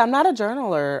 Yeah, I'm not a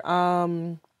journaler.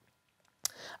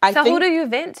 So who do you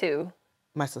vent to?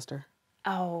 My sister.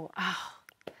 Oh.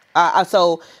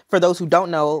 So for those who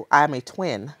don't know, I'm a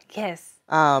twin. Yes.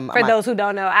 For those who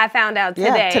don't know, I found out today.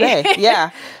 Yeah, today.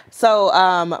 Yeah. So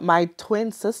my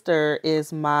twin sister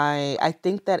is I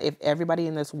think that if everybody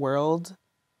in this world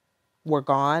were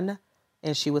gone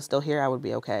and she was still here, I would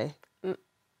be okay.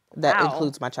 That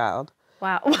includes my child.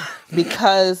 Wow.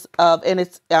 Because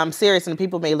I'm serious, and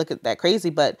people may look at that crazy,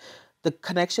 but the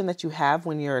connection that you have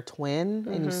when you're a twin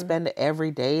and you spend every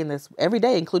day,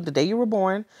 including the day you were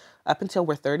born, up until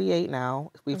we're 38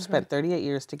 now. We've spent 38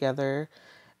 years together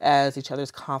as each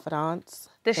other's confidants.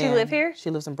 Does she live here? She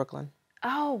lives in Brooklyn.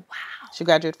 Oh, wow. She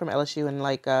graduated from LSU,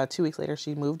 and 2 weeks later,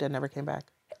 she moved and never came back.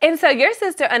 And so your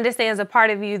sister understands a part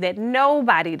of you that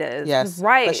nobody does. Yes.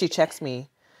 Right. But she checks me,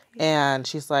 and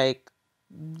she's like,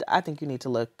 I think you need to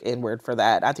look inward for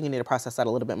that. I think you need to process that a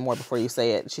little bit more before you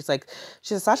say it. She says,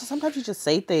 Sasha, sometimes you just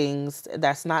say things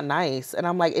that's not nice. And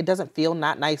I'm like, it doesn't feel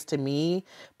not nice to me,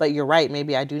 but you're right.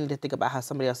 Maybe I do need to think about how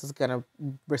somebody else is going to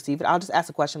receive it. I'll just ask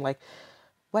a question like,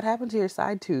 what happened to your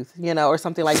side tooth? Or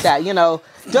something like that,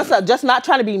 just not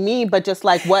trying to be mean, but just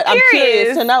like what I'm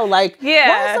curious to know, like,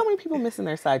 why are so many people missing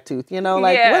their side tooth?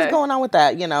 What's going on with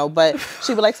that? But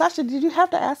she'd be like, Sasha, did you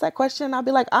have to ask that question? I'll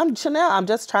be like, I'm Chanel. I'm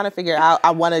just trying to figure out,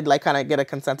 I want to kind of get a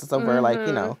consensus over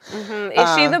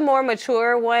Is she the more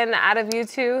mature one out of you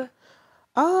two?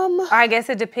 Or I guess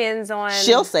it depends on.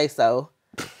 She'll say so.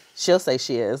 She'll say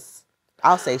she is.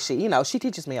 I'll say she, she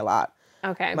teaches me a lot.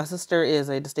 Okay. My sister is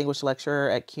a distinguished lecturer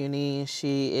at CUNY.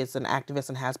 She is an activist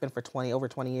and has been for over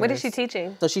 20 years. What is she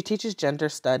teaching? So she teaches gender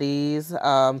studies.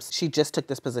 She just took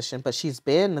this position, but she's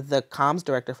been the comms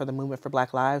director for the Movement for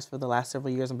Black Lives for the last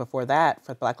several years, and before that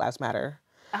for Black Lives Matter.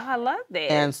 Oh, I love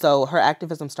that. And so her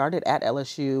activism started at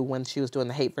LSU when she was doing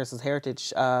the Hate versus Heritage.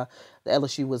 The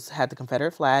LSU had the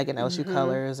Confederate flag and LSU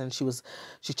colors, and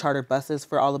she chartered buses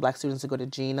for all the Black students to go to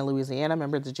Gina, Louisiana.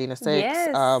 Remember the Gina 6?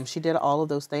 Yes. She did all of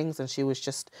those things, and she was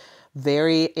just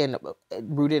very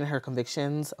rooted in her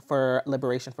convictions for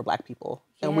liberation for Black people.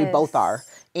 And we both are.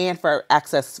 And for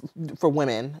access for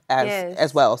women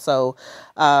as well. So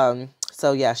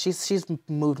So yeah, she's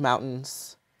moved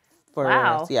mountains for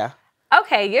Wow. us. Yeah.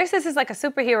 Okay, your sister's like a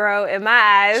superhero in my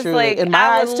eyes. Truly. Like, In my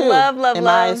I eyes would too. love In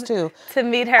my eyes too. to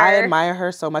meet her. I admire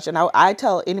her so much, and I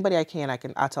tell anybody I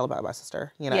tell about my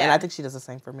sister, you know, and Yeah. I think she does the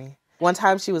same for me. One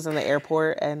time she was in the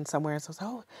airport and somewhere, and so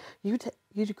oh, you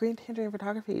do green Tangerine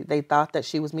photography. They thought that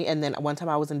she was me, and then one time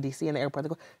I was in DC in the airport, they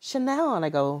go, Chanel, and I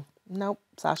go, nope,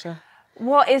 Sasha.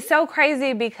 Well, it's so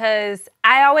crazy because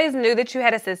I always knew that you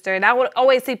had a sister, and I would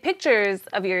always see pictures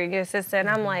of your sister, and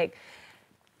I'm like,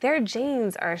 their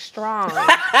genes are strong.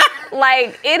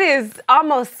 Like, it is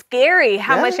almost scary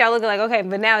how much y'all look like. Okay,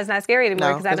 but now it's not scary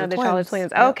anymore because I know that y'all are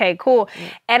twins. Yep. Okay, cool.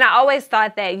 Yep. And I always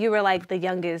thought that you were like the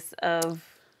youngest of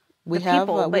the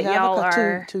people, but y'all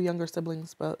are two younger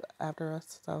siblings, but after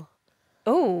us. So,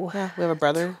 ooh, yeah, we have a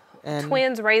brother and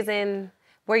twins raising.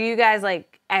 Were you guys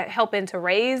like helping to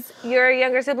raise your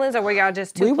younger siblings, or were y'all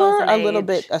just too close in age? We were a little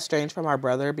bit estranged from our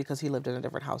brother because he lived in a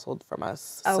different household from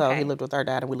us. Okay. So he lived with our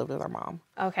dad and we lived with our mom.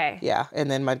 Okay. Yeah, and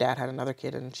then my dad had another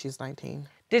kid and she's 19.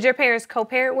 Did your parents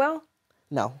co-parent well?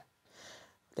 No,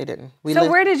 they didn't.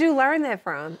 Where did you learn that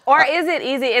from? Or is it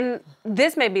easy, and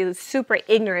this may be super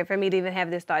ignorant for me to even have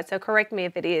this thought, so correct me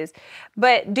if it is,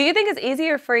 but do you think it's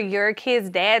easier for your kid's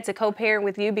dad to co-parent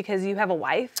with you because you have a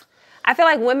wife? I feel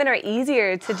like women are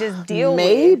easier to just deal with.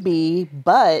 Maybe,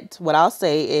 but what I'll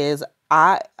say is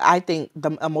I think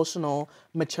the emotional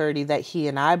maturity that he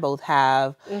and I both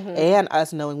have and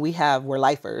us knowing we're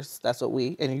lifers. That's what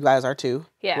and you guys are too,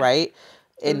 right?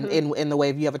 In the way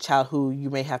of you have a child who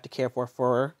you may have to care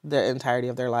for the entirety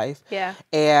of their life. Yeah.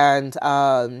 And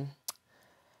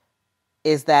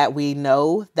is that we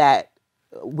know that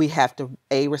we have to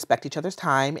respect each other's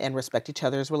time and respect each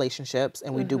other's relationships,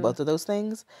 and we do both of those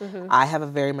things. I have a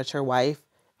very mature wife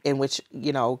in which,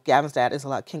 you know, Gavin's dad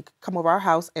can come over our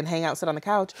house and hang out and sit on the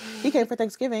couch. He came for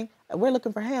Thanksgiving. We're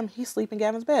looking for him. He's sleeping in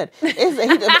Gavin's bed. He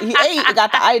ate,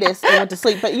 got the itis, and went to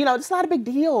sleep. But, you know, it's not a big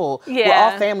deal. Yeah. We're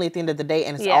all family at the end of the day,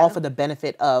 and it's all for the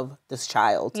benefit of this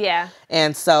child. Yeah.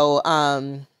 And so,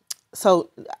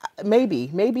 maybe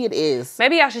it is.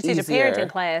 Maybe y'all should teach a parenting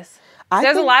class.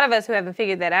 There's a lot of us who haven't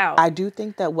figured that out. I do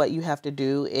think that what you have to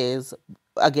do is,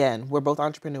 again, we're both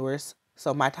entrepreneurs.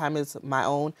 So my time is my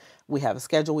own. We have a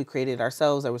schedule. We created it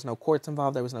ourselves. There was no courts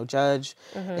involved. There was no judge.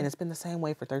 And it's been the same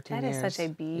way for 13 years. That is such a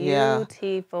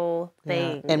beautiful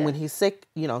thing. Yeah. And when he's sick,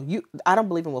 you know, I don't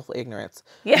believe in willful ignorance.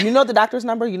 Yeah. You know the doctor's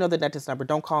number. You know the dentist's number.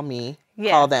 Don't call me.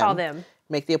 Yeah, call them. Call them.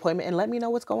 Make the appointment and let me know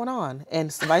what's going on,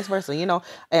 and vice versa, you know.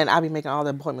 And I'll be making all the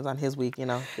appointments on his week, you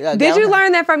know. Did you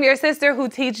learn that from your sister who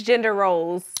teach gender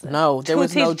roles? No, there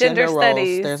was no gender roles.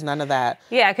 There's none of that.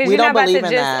 Yeah, because you're not about to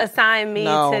just assign me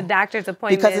to doctor's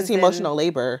appointments. Because it's emotional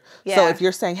labor. Yeah. So if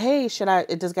you're saying, hey,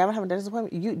 does Gavin have a dentist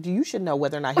appointment? You should know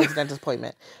whether or not he has a dentist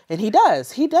appointment. And he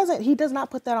does. He does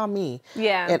not put that on me.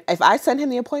 Yeah. And if I send him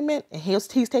the appointment and he's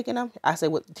taking them, I say,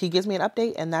 well, he gives me an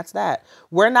update and that's that.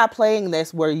 We're not playing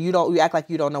this where you act like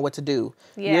you don't know what to do.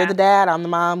 Yeah. You're the dad, I'm the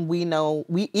mom.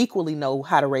 We equally know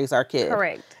how to raise our kid.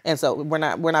 Correct. And so we're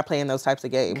not playing those types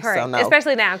of games. Correct. So no.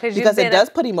 Especially now because it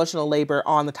does put emotional labor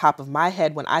on the top of my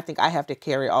head when I think I have to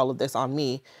carry all of this on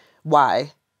me.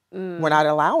 Why? We're not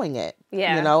allowing it.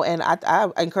 Yeah. You know, and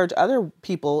I encourage other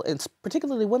people, and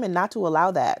particularly women, not to allow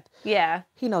that. Yeah.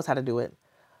 He knows how to do it.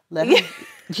 Let him.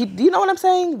 Do you know what I'm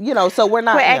saying? You know, so we're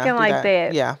not. We're acting like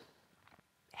that. Yeah.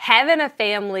 Having a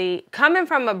family, coming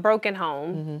from a broken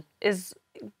home is,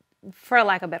 for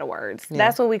lack of better words,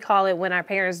 that's what we call it when our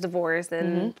parents divorced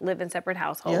and live in separate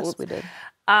households. Yes, we did.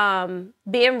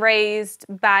 Being raised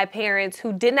by parents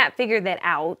who did not figure that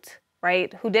out,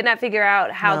 right? Who did not figure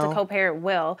out how to co-parent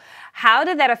well. How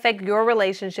did that affect your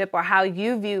relationship or how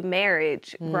you view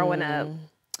marriage growing up?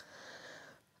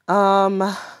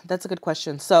 That's a good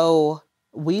question. So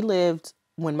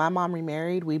when my mom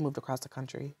remarried, we moved across the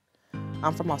country.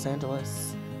 I'm from Los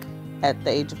Angeles. At the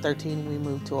age of 13, we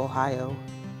moved to Ohio.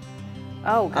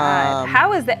 Oh, God.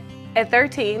 How is that? At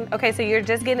 13, okay, so you're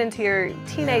just getting into your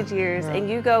teenage years, and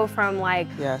you go from like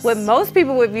what most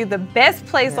people would view the best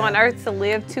place on earth to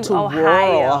live to Ohio.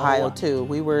 Rural Ohio, too.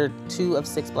 We were 2 of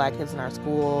 6 black kids in our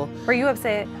school. Were you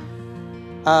upset?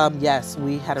 Yes,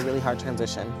 we had a really hard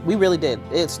transition. We really did.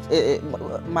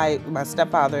 My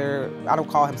stepfather, I don't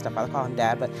call him stepfather, I call him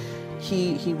dad, but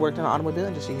he worked in the automobile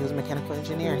industry. He was a mechanical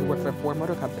engineer. He worked for a Ford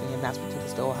Motor Company, and that's what took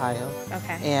us to Ohio.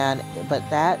 Okay. But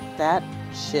that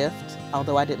shift,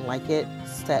 although I didn't like it,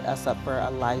 set us up for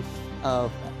a life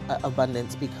of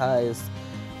abundance because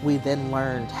we then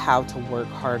learned how to work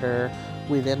harder.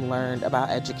 We then learned about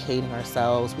educating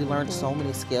ourselves. We learned so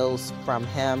many skills from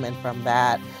him and from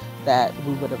that. that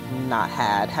we would have not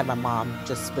had my mom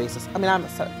just raised us. I mean, I'm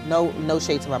sorry, no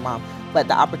shade to my mom, but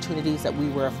the opportunities that we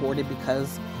were afforded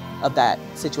because of that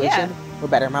situation were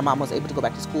better. My mom was able to go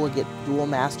back to school and get dual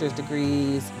master's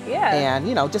degrees. Yeah. And,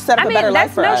 just set up a better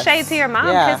life for us. That's no shade to your mom,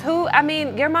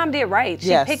 because your mom did right.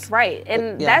 She picked right.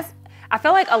 And I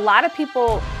feel like a lot of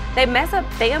people, they mess up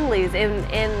families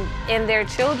and their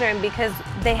children because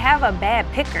they have a bad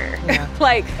picker. Yeah.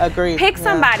 Agreed. Pick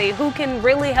somebody who can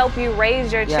really help you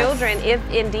raise your children if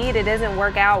indeed it doesn't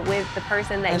work out with the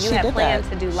person that you have planned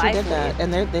to do life with. She did that.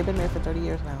 And they've been married for 30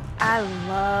 years now. I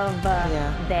love that.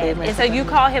 And so you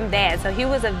call him dad. So he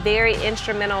was a very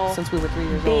instrumental since we were 3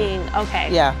 years being. old.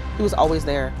 Okay. Yeah, he was always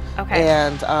there. Okay.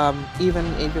 And even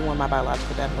when my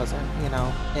biological dad wasn't,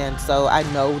 and so I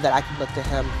know that I can look to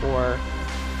him for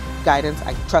guidance.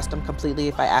 I trust him completely.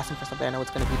 If I ask him for something, I know it's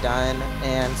going to be done.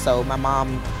 And so my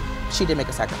mom, she did make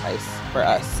a sacrifice for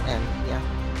us, and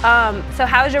so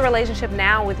how is your relationship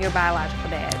now with your biological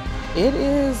dad? It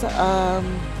is, I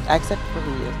accept him for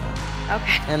who he is now.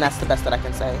 Okay. And that's the best that I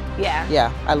can say. Yeah.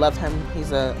 Yeah, I love him. He's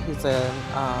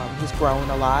grown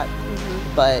a lot,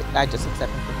 but I just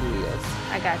accept him for who he is.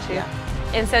 I got you. Yeah.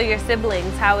 And so your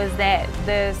siblings, how is that?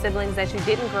 The siblings that you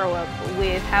didn't grow up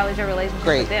with, how is your relationship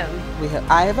with them?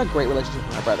 I have a great relationship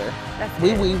with my brother. That's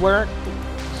good.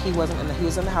 He was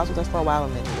in the house with us for a while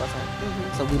and then he wasn't.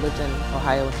 So we lived in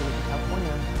Ohio and he lived in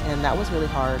California. And that was really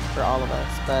hard for all of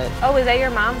us. But oh, is that your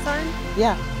mom's son?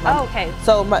 Yeah. Okay.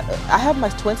 So I have my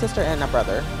twin sister and my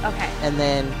brother. Okay. And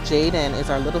then Jaden is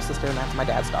our little sister, and that's my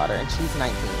dad's daughter, and she's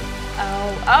 19.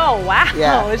 Oh wow.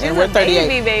 Yeah. She's and we're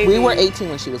 38. Baby. We were 18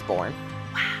 when she was born.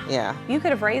 Wow. Yeah. You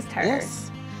could have raised her.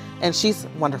 Yes. And she's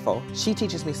wonderful. She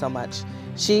teaches me so much.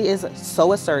 She is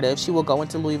so assertive. She will go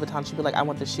into Louis Vuitton. She'll be like, I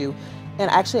want this shoe. And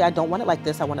actually, I don't want it like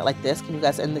this. I want it like this. Can you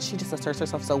guys? And she just asserts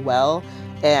herself so well.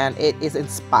 And it is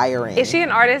inspiring. Is she an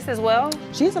artist as well?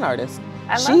 She's an artist.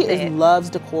 She loves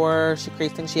decor. She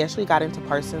creates things. She actually got into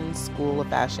Parsons School of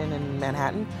Fashion in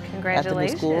Manhattan.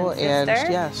 Congratulations, at the new school.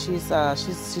 sister.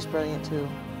 And she's brilliant too.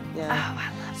 Yeah. Oh,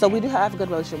 I love So we do have a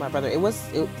good relationship with my brother.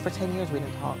 For 10 years we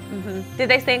didn't talk. Did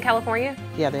they stay in California?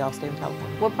 Yeah, they all stayed in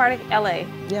California. What part of LA?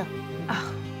 Yeah.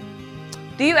 Oh.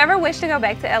 Do you ever wish to go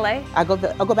back to LA? I'll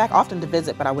go back often to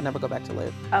visit, but I would never go back to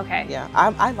live. Okay. Yeah,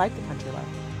 I like the country life.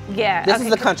 Yeah. This is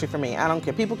the country for me. I don't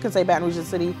care. People can say Baton Rouge is the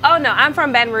city. Oh no, I'm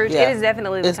from Baton Rouge. Yeah. It is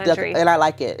definitely the country. And I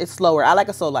like it. It's slower. I like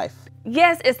a slow life.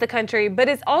 Yes, it's the country, but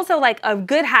it's also like a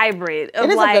good hybrid. It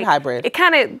is a good hybrid. It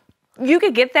kind of, you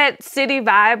could get that city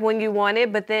vibe when you want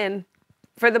it, but then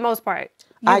for the most part,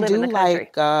 you live in the country.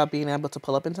 I do like being able to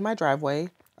pull up into my driveway.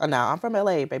 Now, I'm from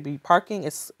LA, baby. Parking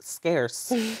is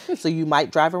scarce. So you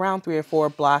might drive around 3 or 4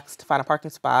 blocks to find a parking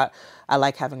spot. I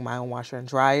like having my own washer and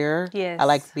dryer. Yes. I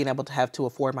like being able to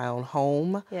afford my own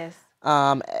home. Yes.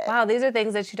 Wow, these are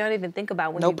things that you don't even think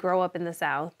about when you grow up in the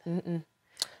South.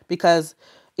 Because,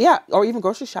 or even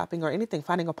grocery shopping or anything,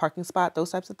 finding a parking spot, those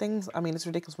types of things. I mean, it's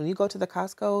ridiculous. When you go to the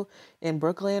Costco in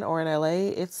Brooklyn or in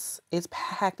LA, it's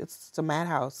packed. It's a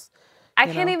madhouse. I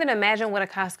can't even imagine what a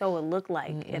Costco would look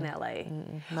like in LA.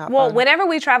 Well, fun. Whenever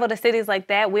we travel to cities like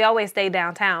that, we always stay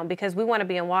downtown because we want to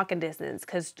be in walking distance.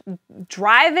 Because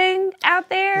driving out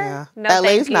there, no LA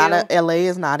thank is you. LA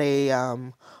is not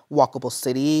a walkable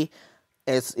city.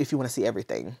 If you want to see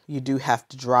everything, you do have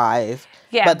to drive.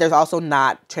 Yeah. But there's also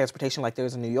not transportation like there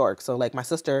is in New York. So like my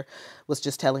sister was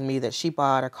just telling me that she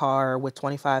bought a car with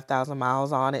 25,000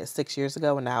 miles on it 6 years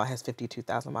ago, and now it has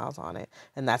 52,000 miles on it.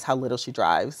 And that's how little she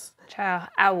drives. Child,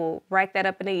 I will rack that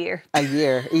up in a year. A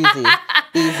year, easy,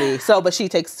 easy. So, but she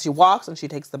walks and she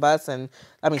takes the bus, and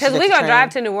I mean, because we're gonna drive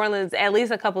to New Orleans at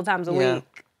least a couple times a week.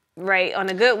 Right, on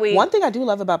a good week. One thing I do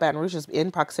love about Baton Rouge is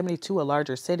in proximity to a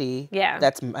larger city. Yeah.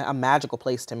 That's a magical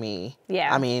place to me.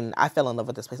 Yeah. I mean, I fell in love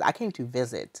with this place. I came to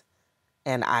visit,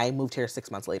 and I moved here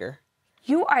 6 months later.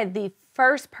 You are the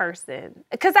first person,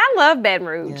 because I love Baton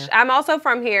Rouge. Yeah. I'm also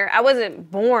from here. I wasn't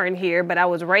born here, but I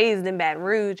was raised in Baton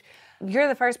Rouge. You're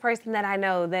the first person that I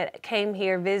know that came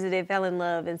here, visited, fell in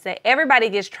love, and said, everybody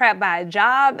gets trapped by a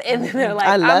job, and then they're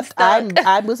like, I'm stuck.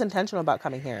 I was intentional about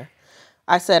coming here.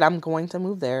 I said, I'm going to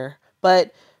move there.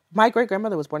 But my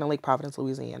great-grandmother was born in Lake Providence,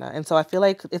 Louisiana. And so I feel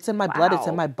like it's in my blood, it's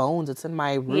in my bones, it's in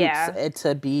my roots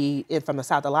to be from the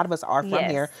South. A lot of us are from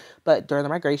here. But during the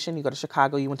migration, you go to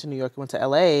Chicago, you went to New York, you went to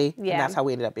LA. And that's how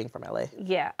we ended up being from LA.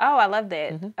 Yeah. Oh, I love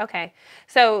that. Okay.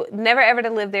 So never ever to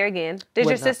live there again. Did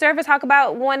your sister ever talk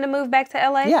about wanting to move back to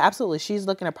LA? Yeah, absolutely. She's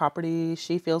looking at property.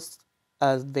 She feels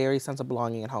a very sense of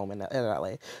belonging at home in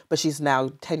LA. But she's now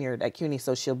tenured at CUNY,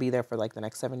 so she'll be there for like the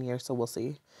next 7 years, so we'll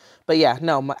see. But yeah,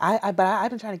 no, I've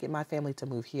been trying to get my family to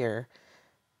move here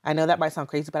I know that might sound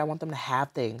crazy, but I want them to have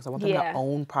things. I want them to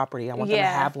own property. I want them to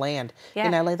have land.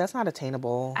 In LA, that's not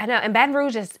attainable. I know. And Baton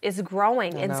Rouge is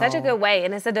growing in such a good way.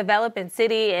 And it's a developing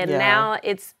city. And now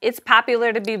it's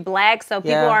popular to be Black. So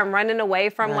people aren't running away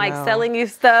from like selling you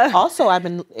stuff. Also, I've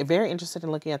been very interested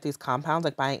in looking at these compounds,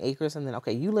 like buying acres. And then,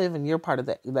 okay, you live and you're part of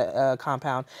the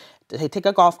compound. Hey, take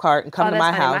a golf cart and come to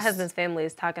my house. My husband's family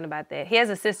is talking about that. He has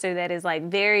a sister that is like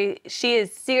she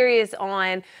is serious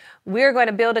on, we're going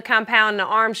to build a compound and the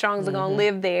Armstrongs are going to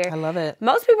live there. I love it.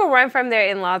 Most people run from their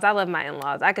in-laws. I love my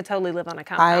in-laws. I could totally live on a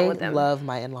compound with them. I love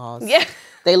my in-laws. Yeah.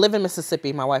 They live in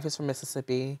Mississippi. My wife is from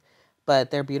Mississippi,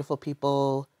 but they're beautiful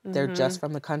people. They're just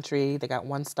from the country. They got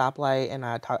one stoplight, and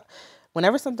I talk.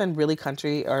 Whenever something really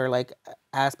country or like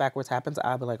ass backwards happens,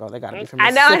 I'll be like, oh, they gotta be from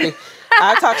Mississippi.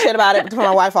 I talk shit about it to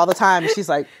my wife all the time. She's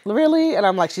like, really? And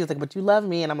I'm like, she's like, but you love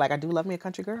me. And I'm like, I do love me a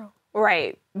country girl.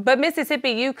 Right. But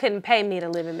Mississippi, you couldn't pay me to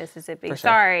live in Mississippi. For sure.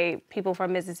 Sorry, people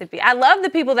from Mississippi. I love the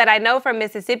people that I know from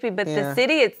Mississippi, but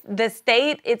the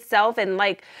state itself and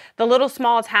like the little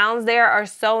small towns there are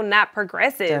so not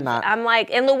progressive. They're not. I'm like,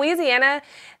 in Louisiana,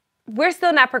 we're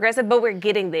still not progressive, but we're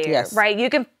getting there, right? You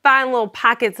can find little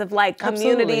pockets of like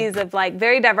communities of like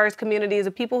very diverse communities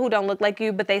of people who don't look like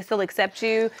you, but they still accept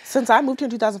you. Since I moved here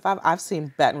in 2005, I've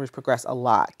seen Baton Rouge progress a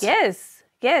lot. Yes.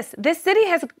 This city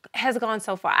has gone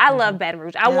so far. I love Baton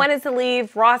Rouge. I wanted to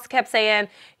leave. Ross kept saying,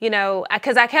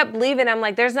 because I kept leaving. I'm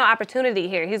like, there's no opportunity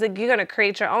here. He's like, you're going to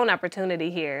create your own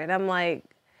opportunity here. And I'm like,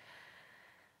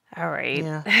 all right.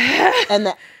 Yeah.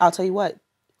 And I'll tell you what,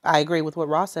 I agree with what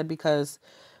Ross said, because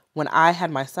when I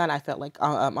had my son, I felt like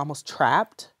I'm almost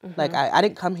trapped. Like I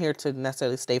didn't come here to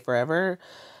necessarily stay forever.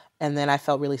 And then I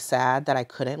felt really sad that I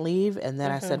couldn't leave. And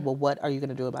then I said, well, what are you going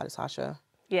to do about it, Sasha?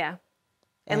 Yeah.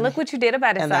 And look what you did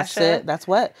about it, and Sasha. That's it. That's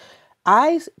what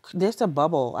there's a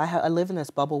bubble. I live in this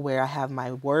bubble where I have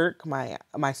my work, my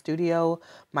studio,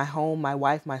 my home, my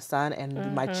wife, my son,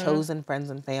 and my chosen friends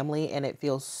and family. And it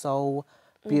feels so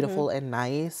beautiful and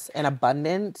nice and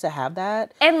abundant to have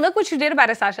that. And look what you did about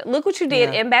it, Sasha. Look what you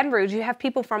did in Baton Rouge. You have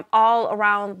people from all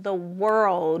around the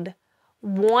world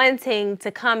wanting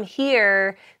to come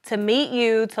here to meet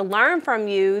you, to learn from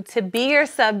you, to be your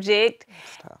subject.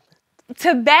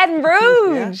 To Baton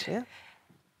Rouge. Yeah.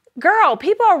 Girl,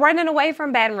 people are running away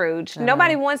from Baton Rouge.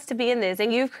 Nobody wants to be in this.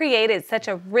 And you've created such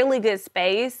a really good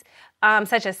space,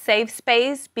 such a safe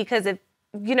space, because if,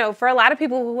 for a lot of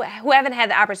people who haven't had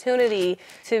the opportunity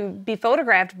to be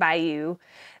photographed by you,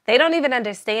 they don't even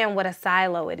understand what a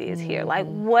silo it is here. Like,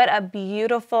 what a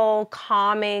beautiful,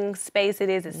 calming space it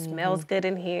is. It smells good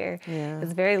in here. Yeah.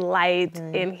 It's very light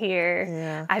in here.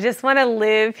 Yeah. I just want to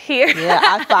live here. Yeah,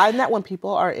 I find that when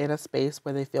people are in a space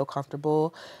where they feel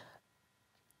comfortable,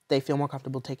 they feel more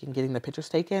comfortable getting the pictures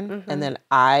taken. And then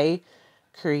I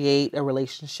create a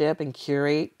relationship and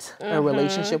curate a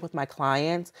relationship with my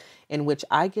clients in which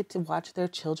I get to watch their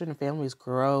children and families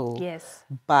grow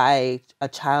by a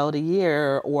child a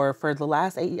year, or for the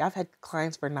last 8 years. I've had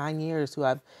clients for 9 years who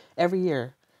every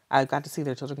year I've got to see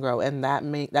their children grow, and that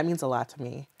means a lot to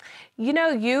me.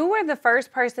 You were the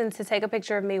first person to take a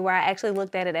picture of me where I actually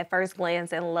looked at it at first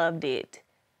glance and loved it.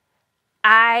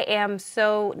 I am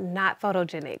so not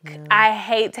photogenic. I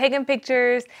hate taking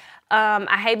pictures.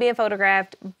 I hate being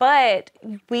photographed, but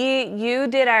you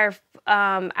did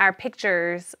our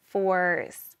pictures for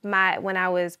when I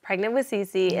was pregnant with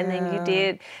Cece, and then you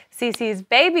did Cece's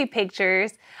baby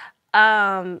pictures,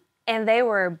 and they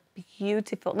were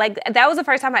beautiful. Like, that was the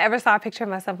first time I ever saw a picture of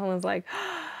myself and was like,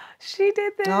 oh, she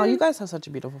did this. Oh, you guys have such a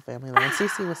beautiful family. And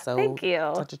Cece was Thank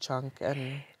you. Such a chunk,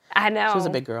 and I know she was a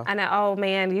big girl. I know. Oh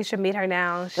man, you should meet her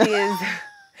now. She is.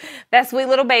 That sweet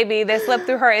little baby that slept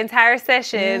through her entire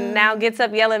session now gets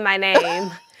up yelling my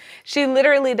name. She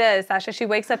literally does, Sasha. She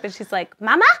wakes up and she's like,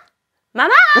 Mama?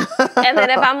 Mama? And then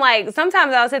if I'm like,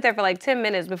 sometimes I'll sit there for like 10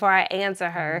 minutes before I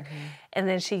answer her. And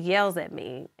then she yells at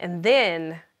me. And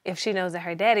then if she knows that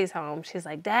her daddy's home, she's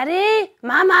like, Daddy?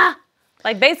 Mama?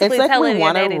 Like, basically it's like telling we your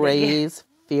want daddy to raise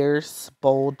fierce,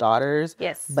 bold daughters.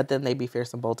 Yes. But then they be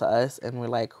fierce and bold to us. And we're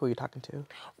like, who are you talking to?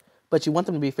 But you want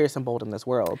them to be fierce and bold in this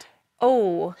world.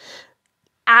 Oh,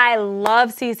 I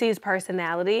love Cece's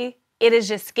personality. It is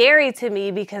just scary to me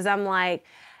because I'm like,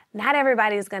 not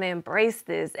everybody's going to embrace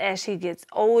this as she gets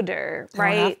older,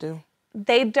 right? They don't have to.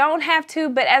 They don't have to,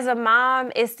 but as a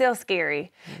mom, it's still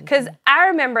scary. Because I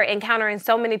remember encountering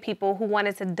so many people who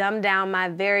wanted to dumb down my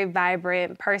very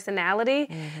vibrant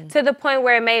personality to the point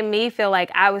where it made me feel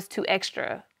like I was too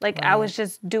extra. Like I was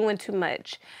just doing too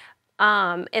much.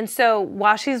 And so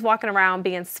while she's walking around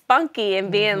being spunky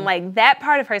and being like that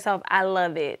part of herself, I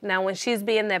love it. Now, when she's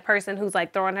being that person who's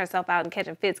like throwing herself out and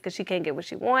catching fits because she can't get what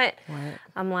she wants,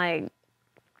 I'm like,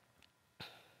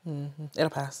 It'll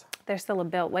pass. There's still a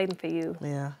belt waiting for you,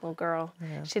 Yeah. little girl.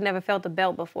 Yeah. She never felt a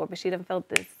belt before, but she done felt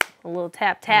this a little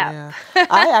tap tap. Yeah.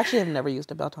 I actually have never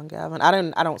used a belt on Gavin.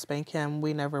 I don't spank him.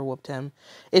 We never whooped him.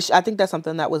 I think that's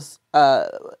something that was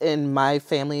in my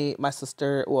family. My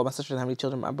sister doesn't have any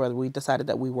children. My brother, we decided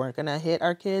that we weren't gonna hit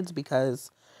our kids because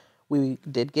we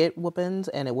did get whoopings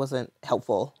and it wasn't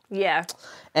helpful. Yeah.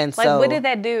 And like, so, what did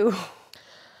that do?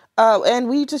 and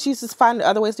we just used to find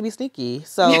other ways to be sneaky.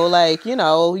 So like, you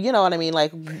know what I mean?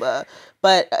 Like,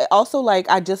 but also like,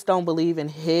 I just don't believe in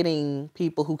hitting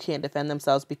people who can't defend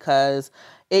themselves because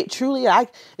it truly,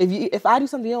 if I do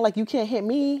something you don't like, you can't hit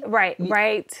me. Right.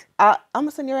 I'm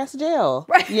gonna send your ass to jail.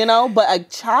 Right. You know, but a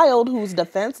child who's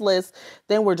defenseless,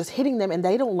 then we're just hitting them and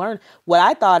they don't learn. What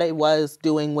I thought it was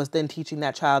doing was then teaching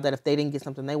that child that if they didn't get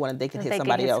something they wanted, they can hit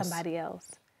somebody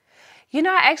else. You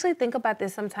know, I actually think about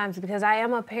this sometimes because I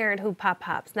am a parent who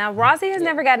pops. Now, Rossi has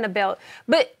never gotten a belt,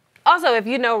 but also, if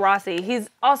you know Rossi, he's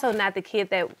also not the kid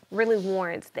that really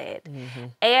warrants that.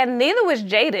 And neither was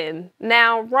Jaden.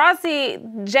 Now,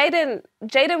 Jaden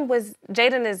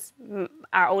is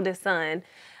our oldest son.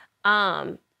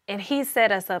 And he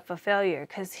set us up for failure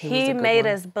because he made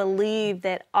us believe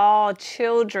that all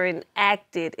children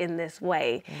acted in this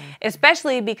way,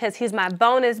 especially because he's my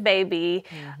bonus baby.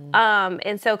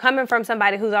 And so coming from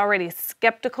somebody who's already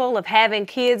skeptical of having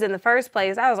kids in the first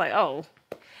place, I was like, oh,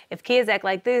 if kids act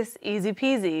like this, easy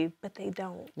peasy, but they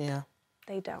don't. Yeah.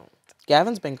 They don't.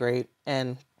 Gavin's been great,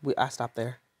 and I stopped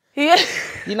there. Yeah.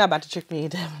 You're not about to trick me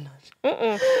into having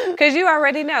Because you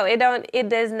already know it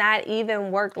does not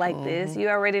even work like this. You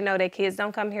already know that kids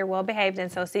don't come here well behaved,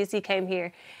 and so Cece came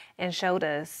here and showed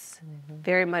us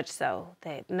very much so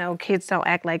that no, kids don't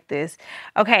act like this.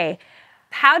 Okay,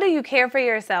 how do you care for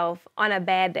yourself on a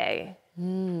bad day?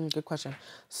 Good question.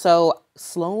 So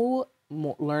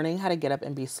learning how to get up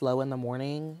and be slow in the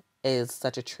morning is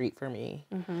such a treat for me.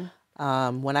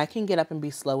 When I can get up and be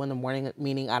slow in the morning,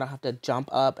 meaning I don't have to jump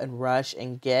up and rush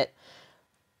and get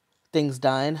things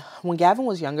done. When Gavin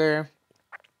was younger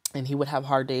and he would have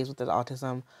hard days with his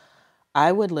autism,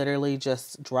 I would literally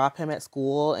just drop him at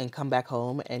school and come back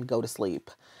home and go to sleep.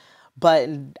 But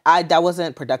that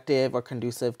wasn't productive or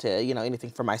conducive to,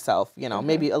 anything for myself,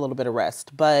 maybe a little bit of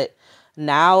rest. But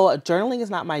now journaling is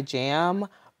not my jam.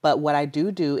 But what I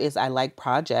do is I like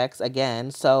projects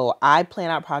again. So I plan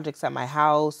out projects at my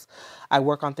house. I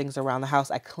work on things around the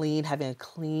house. Having a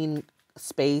clean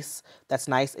space that's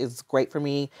nice is great for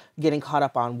me. Getting caught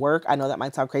up on work, I know that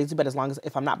might sound crazy, but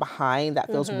if I'm not behind,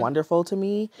 that feels wonderful to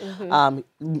me.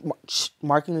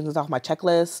 Marking things off my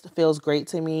checklist feels great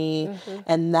to me.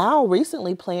 And now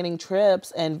recently planning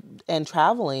trips and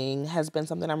traveling has been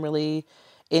something I'm really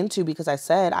into because I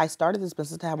started this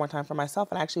business to have more time for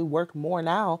myself and I actually work more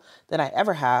now than I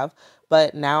ever have.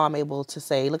 But now I'm able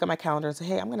to look at my calendar and say,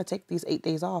 hey, I'm going to take these 8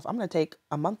 days off. I'm going to take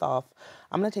a month off.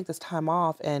 I'm going to take this time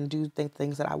off and do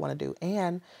things that I want to do.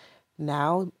 And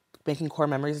now making core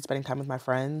memories and spending time with my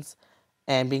friends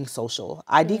and being social.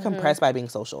 I decompress by being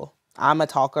social. I'm a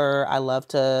talker. I love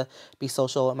to be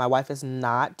social. My wife is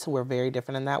not. We're very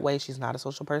different in that way. She's not a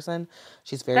social person.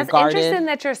 She's very guarded. That's interesting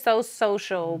that you're so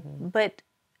social, but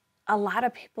a lot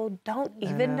of people don't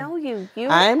even know you.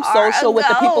 I'm social with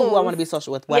the people who I want to be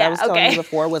social with. What I was telling you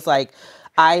before was like,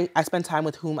 I spend time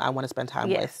with whom I want to spend time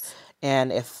with.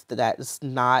 And if that is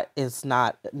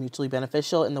not mutually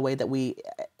beneficial in the way that we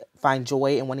find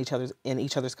joy in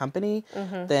each other's company,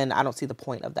 then I don't see the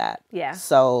point of that. Yeah.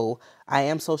 So I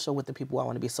am social with the people I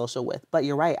want to be social with. But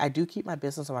you're right. I do keep my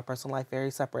business and my personal life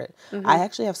very separate. I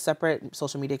actually have separate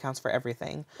social media accounts for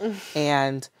everything.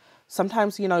 And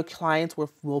sometimes, clients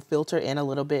will filter in a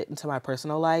little bit into my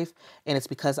personal life, and it's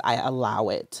because I allow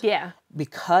it. Yeah.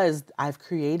 Because I've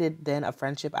created then a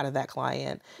friendship out of that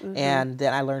client, and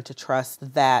then I learned to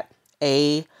trust that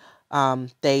they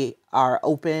are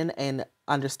open and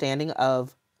understanding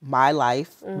of my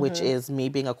life, which is me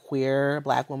being a queer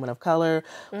Black woman of color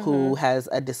who has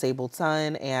a disabled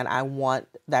son, and I want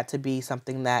that to be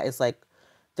something that is like,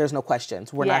 there's no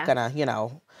questions. We're not gonna,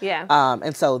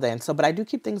 but I do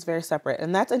keep things very separate,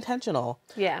 and that's intentional.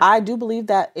 Yeah. I do believe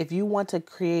that if you want to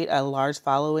create a large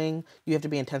following, you have to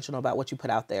be intentional about what you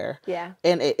put out there. Yeah.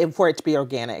 And for it to be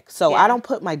organic. So I don't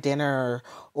put my dinner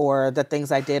or the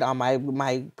things I did on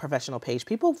my professional page.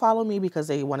 People follow me because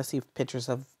they want to see pictures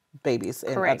of babies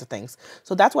and other things.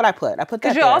 So that's what I put. I put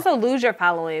that there. Because you also lose your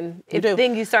following if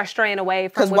then you start straying away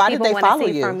from what people want to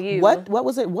see from you. What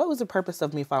was it? What was the purpose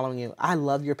of me following you? I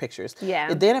love your pictures. Yeah.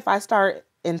 And then if I start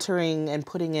entering and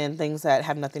putting in things that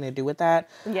have nothing to do with that,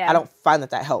 I don't find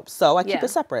that helps. So I keep it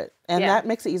separate. And that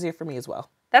makes it easier for me as well.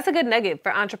 That's a good nugget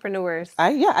for entrepreneurs.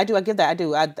 I do. I give that. I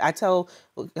do. I tell,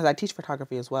 because I teach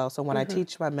photography as well. So when I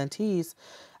teach my mentees,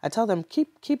 I tell them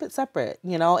keep it separate,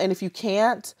 you know. And if you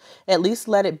can't, at least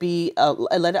let it be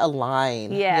let it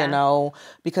align, Yeah. you know.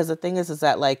 Because the thing is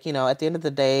that, like, you know, at the end of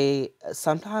the day,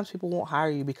 sometimes people won't hire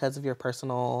you because of your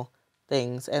personal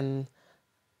things, and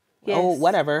oh,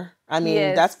 whatever. I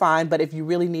mean, that's fine. But if you're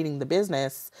really needing the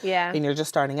business, and you're just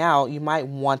starting out, you might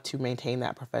want to maintain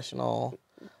that professional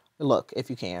look if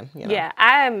you can, you know. Yeah,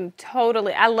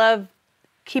 I love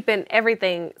keeping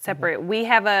everything separate. We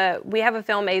have a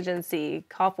film agency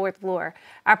called Fourth Floor.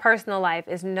 Our personal life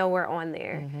is nowhere on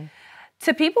there.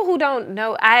 To people who don't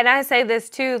know, and I say this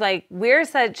too, like,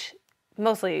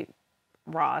 mostly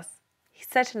Ross, he's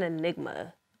such an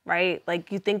enigma, right?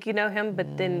 Like, you think you know him,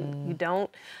 but then you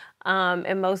don't.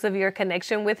 And most of your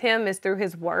connection with him is through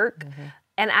his work.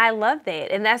 And I love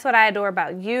that. And that's what I adore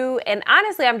about you. And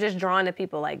honestly, I'm just drawn to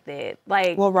people like that.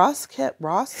 Like, well, Ross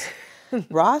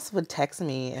would text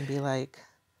me and be like,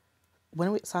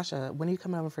 Sasha, when are you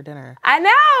coming over for dinner? I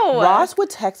know. Ross would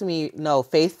text me,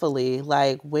 faithfully,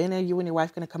 like, when are you and your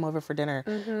wife going to come over for dinner?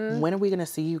 When are we going to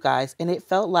see you guys? And it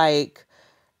felt like,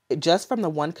 just from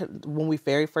when we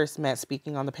very first met,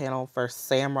 speaking on the panel for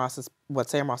Sam Ross's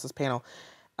panel,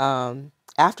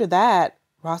 after that,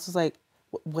 Ross was like,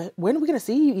 when are we going to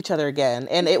see each other again?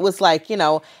 And it was like, you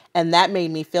know, and that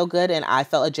made me feel good. And I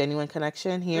felt a genuine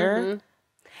connection here.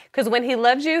 Because when he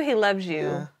loves you, he loves you.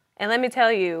 Yeah. And let me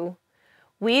tell you,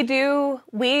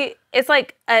 it's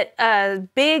like a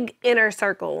big inner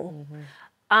circle.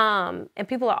 And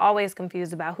people are always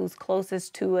confused about who's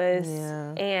closest to us.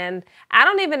 Yeah. And I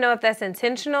don't even know if that's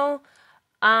intentional.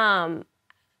 I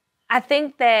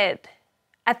think that,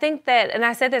 and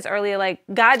I said this earlier, like,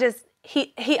 God just,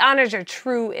 he honors your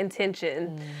true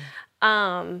intention.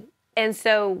 And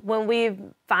so when we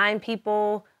find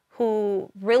people who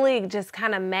really just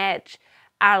kind of match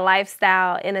our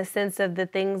lifestyle in a sense of the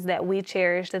things that we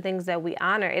cherish, the things that we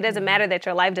honor, it doesn't matter that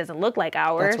your life doesn't look like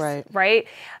ours. That's right.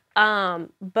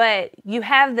 But you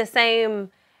have the same,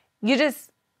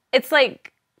 it's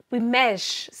like we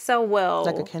mesh so well.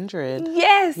 Like a kindred.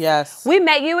 Yes. We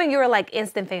met you and you were like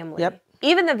instant family. Yep.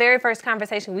 Even the very first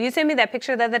conversation. Will you send me that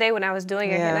picture the other day when I was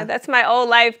doing your henna? That's my old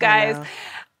life, guys.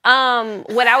 When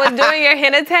I was doing your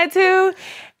henna tattoo.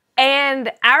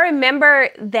 And I remember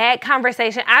that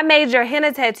conversation. I made your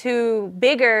henna tattoo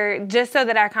bigger just so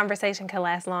that our conversation could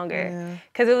last longer.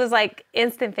 Because it was like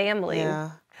instant family.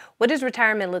 Yeah. What does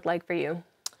retirement look like for you?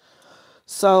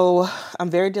 So I'm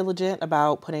very diligent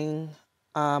about putting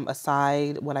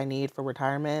aside what I need for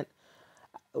retirement.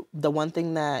 The one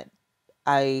thing that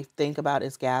I think about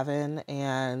is Gavin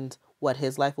and what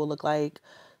his life will look like.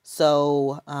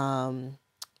 So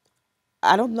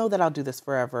I don't know that I'll do this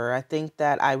forever. I think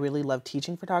that I really love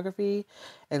teaching photography.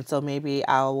 And so maybe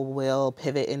I will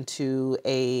pivot into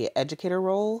a educator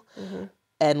role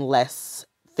and less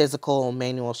physical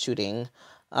manual shooting.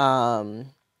 So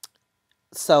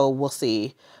we'll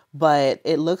see. But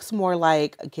it looks more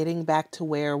like getting back to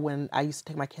where when I used to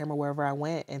take my camera wherever I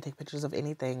went and take pictures of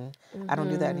anything. I don't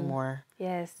do that anymore.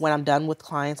 Yes. When I'm done with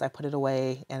clients, I put it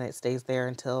away and it stays there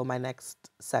until my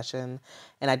next session.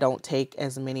 And I don't take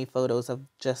as many photos of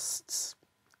just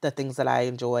the things that I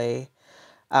enjoy.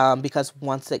 Because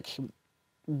once it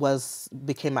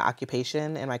became my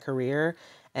occupation and my career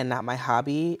and not my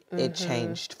hobby, it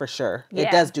changed for sure. Yeah.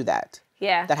 It does do that.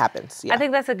 Yeah. That happens. Yeah. I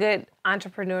think that's a good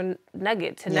entrepreneur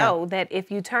nugget to know that if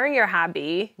you turn your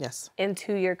hobby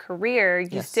into your career,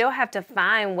 you still have to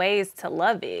find ways to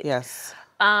love it. Yes.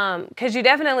 Because you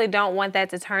definitely don't want that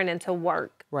to turn into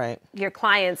work. Right. Your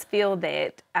clients feel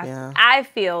that. I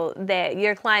feel that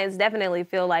your clients definitely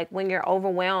feel like when you're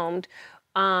overwhelmed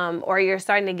or you're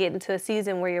starting to get into a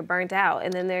season where you're burnt out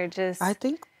and then they're just... I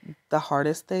think the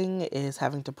hardest thing is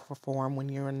having to perform when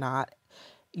you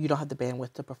don't have the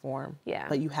bandwidth to perform. Yeah.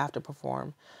 But you have to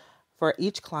perform. For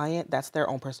each client, that's their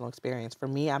own personal experience. For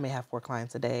me, I may have 4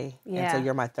 clients a day. Yeah. And so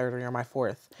you're my 3rd or you're my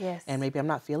 4th. Yes. And maybe I'm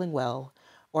not feeling well.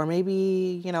 Or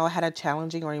maybe, I had a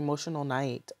challenging or emotional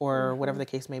night or whatever the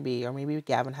case may be. Or maybe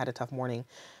Gavin had a tough morning.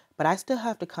 But I still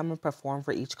have to come and perform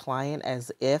for each client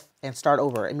and start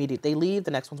over immediately. They leave,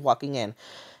 the next one's walking in.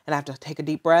 And I have to take a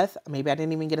deep breath. Maybe I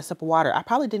didn't even get a sip of water. I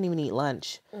probably didn't even eat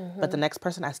lunch. But the next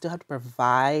person, I still have to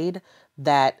provide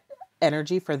that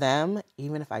energy for them,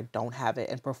 even if I don't have it.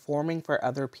 And performing for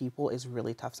other people is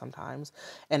really tough sometimes.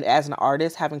 And as an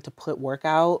artist, having to put work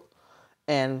out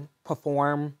and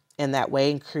perform in that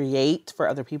way and create for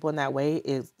other people in that way,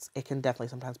 it can definitely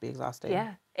sometimes be exhausting.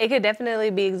 Yeah, it could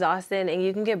definitely be exhausting, and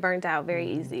you can get burnt out very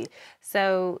easy.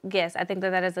 So yes, I think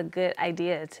that is a good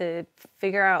idea to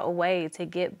figure out a way to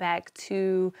get back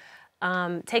to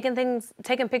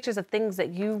taking pictures of things that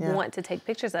you want to take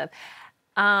pictures of.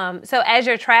 So as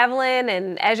you're traveling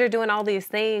and as you're doing all these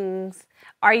things,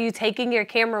 are you taking your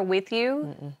camera with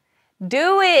you?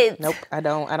 Do it. Nope, I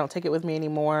don't take it with me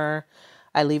anymore.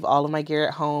 I leave all of my gear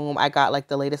at home. I got like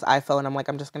the latest iPhone. I'm like,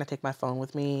 I'm just gonna take my phone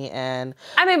with me. And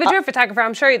I mean, but you're a photographer.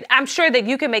 I'm sure that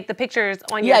you can make the pictures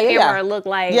on your camera look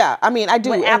like I mean, I do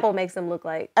what Apple makes them look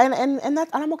like. And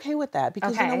I'm okay with that,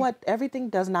 because you know what? Everything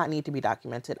does not need to be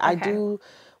documented. I do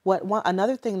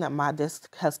another thing that this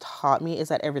has taught me is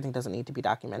that everything doesn't need to be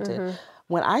documented.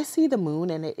 When I see the moon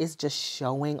and it is just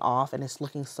showing off and it's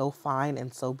looking so fine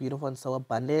and so beautiful and so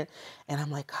abundant, and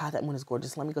I'm like, God, that moon is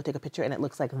gorgeous. Let me go take a picture, and it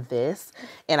looks like this,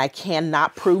 and I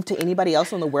cannot prove to anybody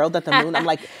else in the world that the moon. I'm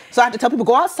like, so I have to tell people,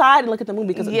 go outside and look at the moon,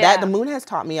 because the moon has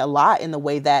taught me a lot in the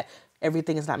way that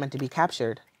everything is not meant to be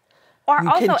captured. Or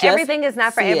also, everything is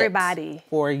not for everybody.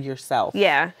 For yourself.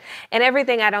 Yeah, and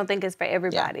everything I don't think is for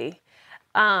everybody.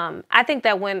 I think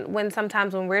that when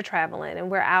sometimes when we're traveling and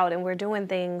we're out and we're doing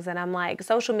things, and I'm like,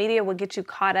 social media will get you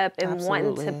caught up in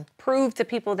wanting to prove to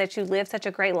people that you live such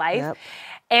a great life.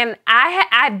 And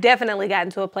I've definitely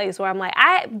gotten to a place where I'm like,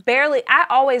 I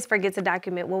always forget to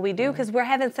document what we do, because we're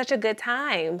having such a good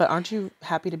time. But aren't you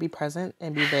happy to be present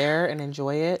and be there and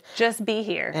enjoy it? Just be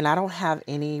here. And I don't have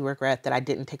any regret that I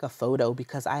didn't take a photo,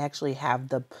 because I actually have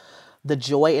the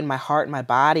joy in my heart and my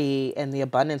body and the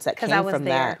abundance that came from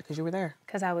that. Because you were there.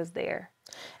 Because I was there.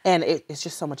 And it's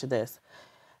just so much of this.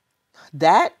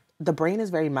 The brain is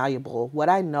very malleable. What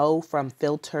I know from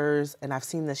filters, and I've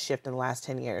seen this shift in the last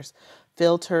 10 years,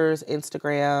 filters,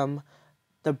 Instagram,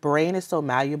 the brain is so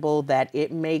malleable that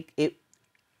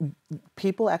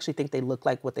people actually think they look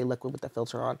like what they look with the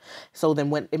filter on. So then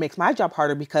when it makes my job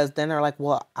harder, because then they're like,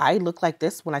 well, I look like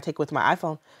this when I take it with my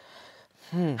iPhone.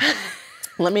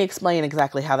 Let me explain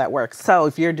exactly how that works. So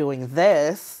if you're doing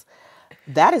this,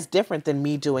 that is different than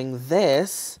me doing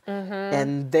this.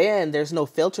 And then there's no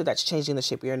filter that's changing the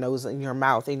shape of your nose and your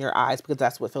mouth and your eyes, because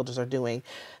that's what filters are doing.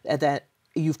 And that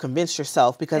you've convinced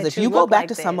yourself, because if you go back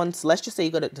to someone's, let's just say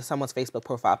you go to someone's Facebook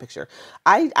profile picture,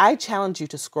 I challenge you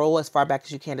to scroll as far back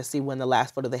as you can to see when the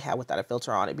last photo they had without a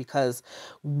filter on it, because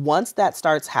once that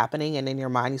starts happening and in your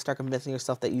mind you start convincing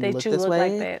yourself that you look this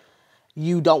way, like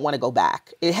you don't want to go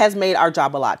back. It has made our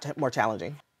job a lot more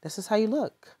challenging. This is how you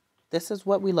look. This is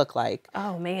what we look like.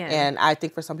 Oh, man. And I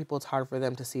think for some people it's hard for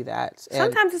them to see that.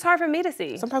 Sometimes it's hard for me to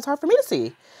see. Sometimes it's hard for me to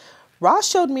see. Ross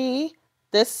showed me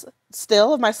this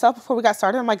still of myself before we got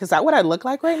started. I'm like, is that what I look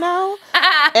like right now?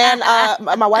 And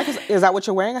my wife is that what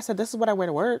you're wearing? I said, this is what I wear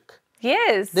to work.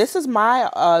 Yes. This is my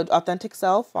authentic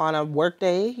self on a work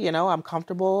day. You know, I'm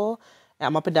comfortable.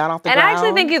 I'm up and down off the ground. And I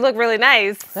actually think you look really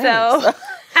nice. Thanks. So,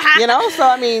 you know, so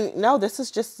I mean, no, this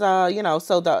is just, you know,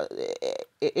 so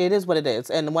it is what it is.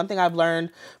 And one thing I've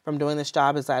learned from doing this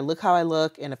job is I look how I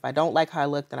look. And if I don't like how I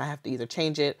look, then I have to either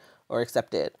change it or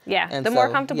accept it. Yeah. And the more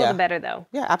comfortable, the better, though.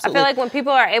 Yeah, absolutely. I feel like when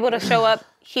people are able to show up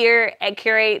here at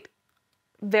Curate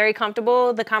very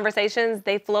comfortable, the conversations,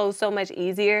 they flow so much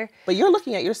easier. But you're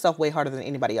looking at yourself way harder than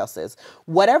anybody else is.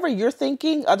 Whatever you're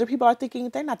thinking, other people are thinking,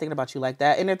 they're not thinking about you like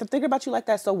that. And if they're thinking about you like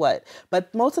that, so what?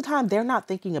 But most of the time, they're not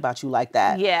thinking about you like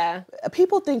that. Yeah.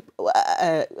 People think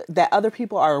that other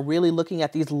people are really looking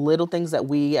at these little things that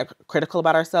we are critical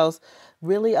about ourselves.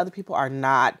 Really, other people are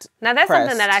not. Now, that's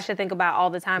pressed. something that I should think about all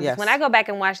the time. Yes. When I go back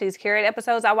and watch these Curate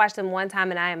episodes, I watch them one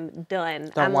time and I am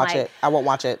done. Don't watch it. I won't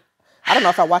watch it. I don't know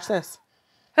if I watch this.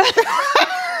 No, you have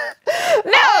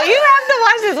to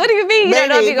watch this. What do you mean you don't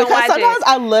know if you're going to watch it? Sometimes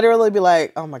I literally be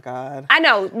like, oh my God. I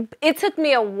know. It took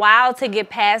me a while to get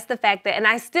past the fact that, and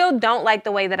I still don't like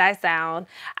the way that I sound.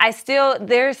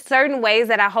 There's certain ways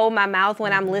that I hold my mouth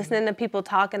when I'm listening to people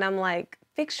talk, and I'm like,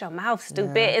 fix your mouth,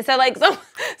 stupid. Yeah. And so like,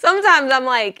 sometimes I'm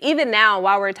like, even now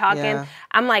while we're talking,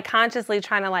 I'm like consciously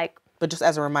trying to like, but just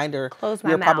as a reminder, close my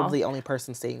you're mouth. Probably the only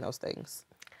person seeing those things.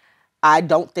 I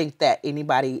don't think that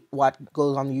anybody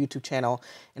goes on the YouTube channel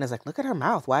and is like, look at her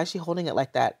mouth. Why is she holding it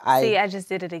like that? I just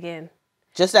did it again.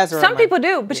 Just as a Some people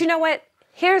do, but you know what?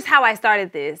 Here's how I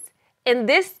started this. And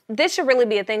this should really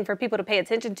be a thing for people to pay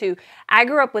attention to. I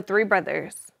grew up with 3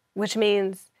 brothers, which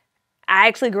means I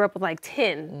actually grew up with like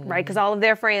 10, right? Because all of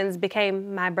their friends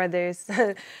became my brothers.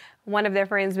 One of their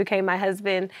friends became my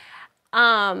husband.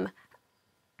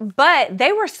 But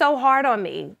they were so hard on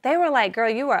me. They were like,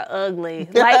 girl, you are ugly.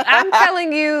 Like, I'm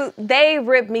telling you, they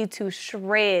ripped me to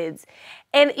shreds.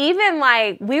 And even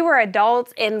like we were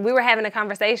adults and we were having a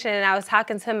conversation and I was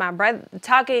talking to my brother,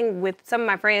 talking with some of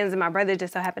my friends, and my brother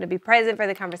just so happened to be present for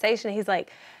the conversation. He's like,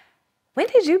 when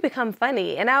did you become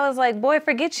funny? And I was like, boy,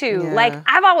 forget you. Yeah. Like,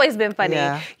 I've always been funny.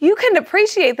 Yeah. You couldn't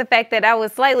appreciate the fact that I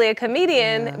was slightly a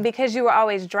comedian because you were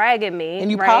always dragging me.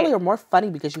 And you probably are more funny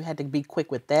because you had to be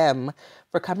quick with them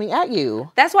for coming at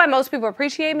you. That's why most people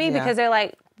appreciate me because they're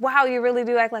like, wow, you really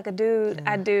do act like a dude.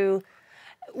 I do.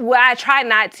 Well, I try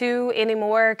not to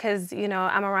anymore because, you know,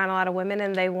 I'm around a lot of women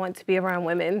and they want to be around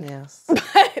women. Yes.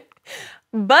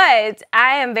 But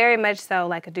I am very much so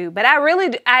like a dude. But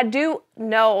I do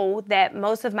know that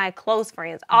most of my close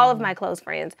friends, all of my close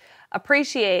friends,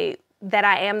 appreciate that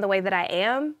I am the way that I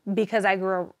am because I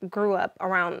grew up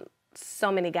around so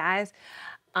many guys.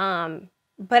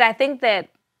 But I think that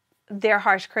their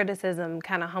harsh criticism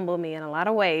kind of humbled me in a lot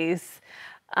of ways.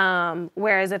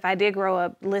 Whereas if I did grow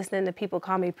up listening to people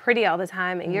call me pretty all the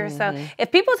time and you're so, if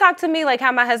people talk to me like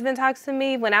how my husband talks to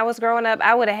me when I was growing up,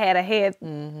 I would have had a head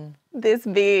this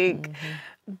big.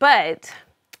 But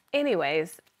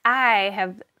anyways, I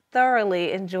have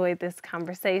thoroughly enjoyed this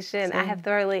conversation. I have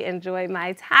thoroughly enjoyed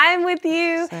my time with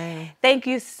you. Thank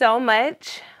you so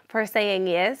much for saying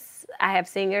yes. I have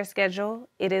seen your schedule.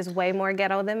 It is way more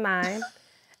ghetto than mine.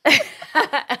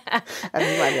 I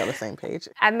think we might be on the same page.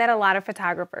 I've met a lot of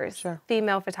photographers,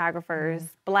 female photographers,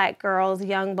 black girls,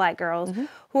 young black girls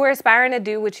who are aspiring to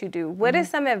do what you do. What is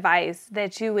some advice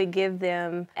that you would give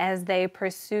them as they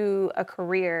pursue a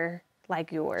career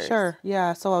like yours? Sure.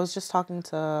 Yeah. So I was just talking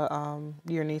to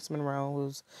your niece Monroe,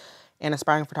 who's an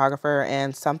aspiring photographer,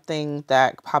 and something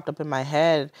that popped up in my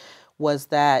head was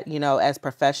that, you know, as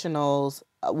professionals,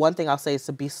 one thing I'll say is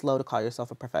to be slow to call yourself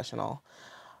a professional.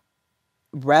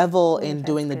 Revel in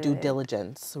doing the due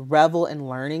diligence. Revel in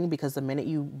learning, because the minute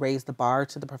you raise the bar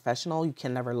to the professional, you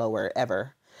can never lower it,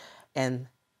 ever. And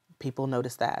people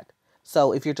notice that.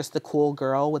 So if you're just the cool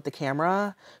girl with the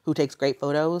camera who takes great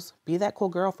photos, be that cool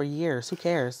girl for years. Who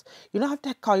cares? You don't have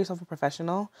to call yourself a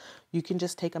professional. You can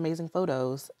just take amazing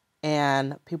photos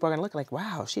and people are going to look like,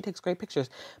 wow, she takes great pictures.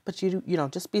 But you know,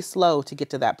 just be slow to get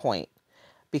to that point,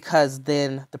 because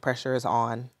then the pressure is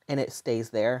on and it stays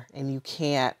there and you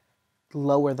can't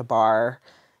lower the bar,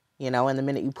 you know, and the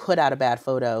minute you put out a bad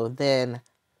photo, then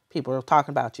people are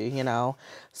talking about you, you know.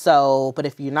 So, but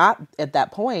if you're not at that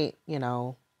point, you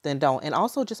know, then don't. And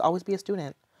also just always be a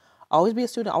student. Always be a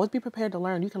student. Always be prepared to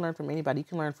learn. You can learn from anybody. You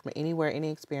can learn from anywhere,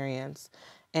 any experience,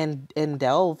 and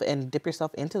delve and dip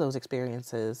yourself into those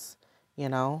experiences, you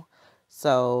know.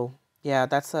 So yeah,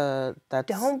 that's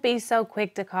Don't be so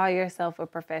quick to call yourself a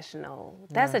professional.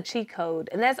 That's a cheat code.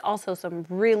 And that's also some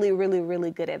really, really, really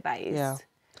good advice. Yeah.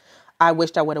 I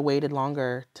wished I would have waited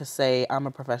longer to say I'm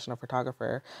a professional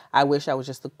photographer. I wish I was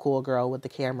just the cool girl with the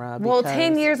camera. Well,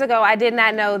 10 years ago, I did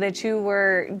not know that you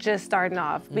were just starting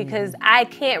off, because I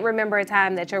can't remember a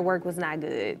time that your work was not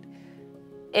good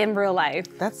in real life.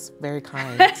 That's very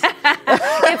kind.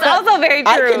 It's also very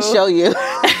true. I can show you.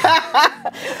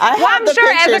 I'm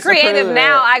sure as a creative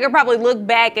now, I could probably look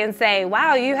back and say,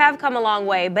 wow, you have come a long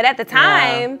way. But at the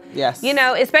time, you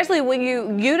know, especially when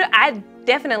I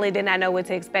definitely did not know what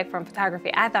to expect from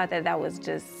photography. I thought that was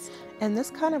just... And this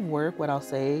kind of work, what I'll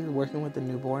say, working with the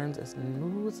newborns, it's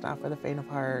not for the faint of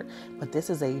heart. But this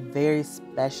is a very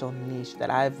special niche that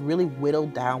I've really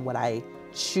whittled down what I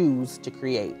choose to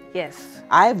create. Yes.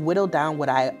 I've whittled down what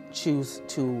I choose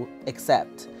to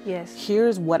accept. Yes.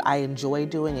 Here's what I enjoy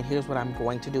doing, and here's what I'm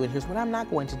going to do, and here's what I'm not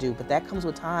going to do. But that comes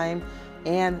with time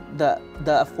and the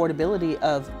affordability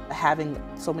of having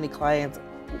so many clients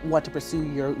want to pursue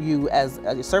you as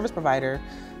a service provider,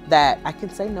 that I can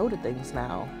say no to things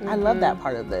now. I love that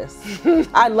part of this.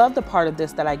 I love the part of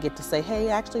this that I get to say,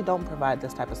 hey, I actually don't provide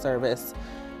this type of service.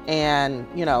 And,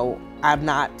 you know, I'm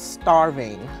not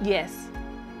starving. Yes.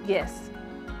 Yes.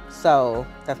 So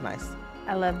that's nice.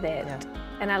 I love that. Yeah.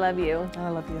 And I love you. And I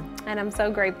love you. And I'm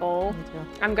so grateful. Me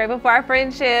too. I'm grateful for our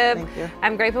friendship. Thank you.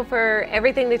 I'm grateful for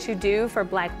everything that you do for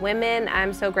Black women.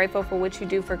 I'm so grateful for what you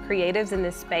do for creatives in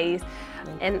this space,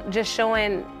 and just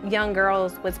showing young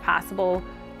girls what's possible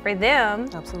for them.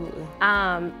 Absolutely.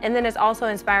 And then it's also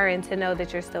inspiring to know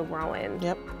that you're still growing.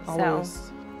 Yep, always.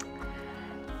 So,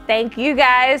 thank you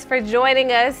guys for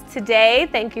joining us today.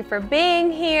 Thank you for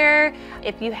being here.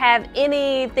 If you have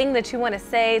anything that you want to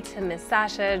say to Miss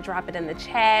Sasha, drop it in the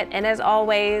chat. And as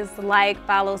always, like,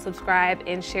 follow, subscribe,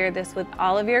 and share this with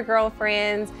all of your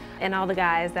girlfriends and all the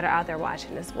guys that are out there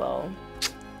watching as well.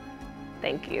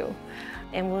 Thank you.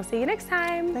 And we'll see you next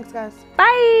time. Thanks, guys.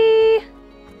 Bye.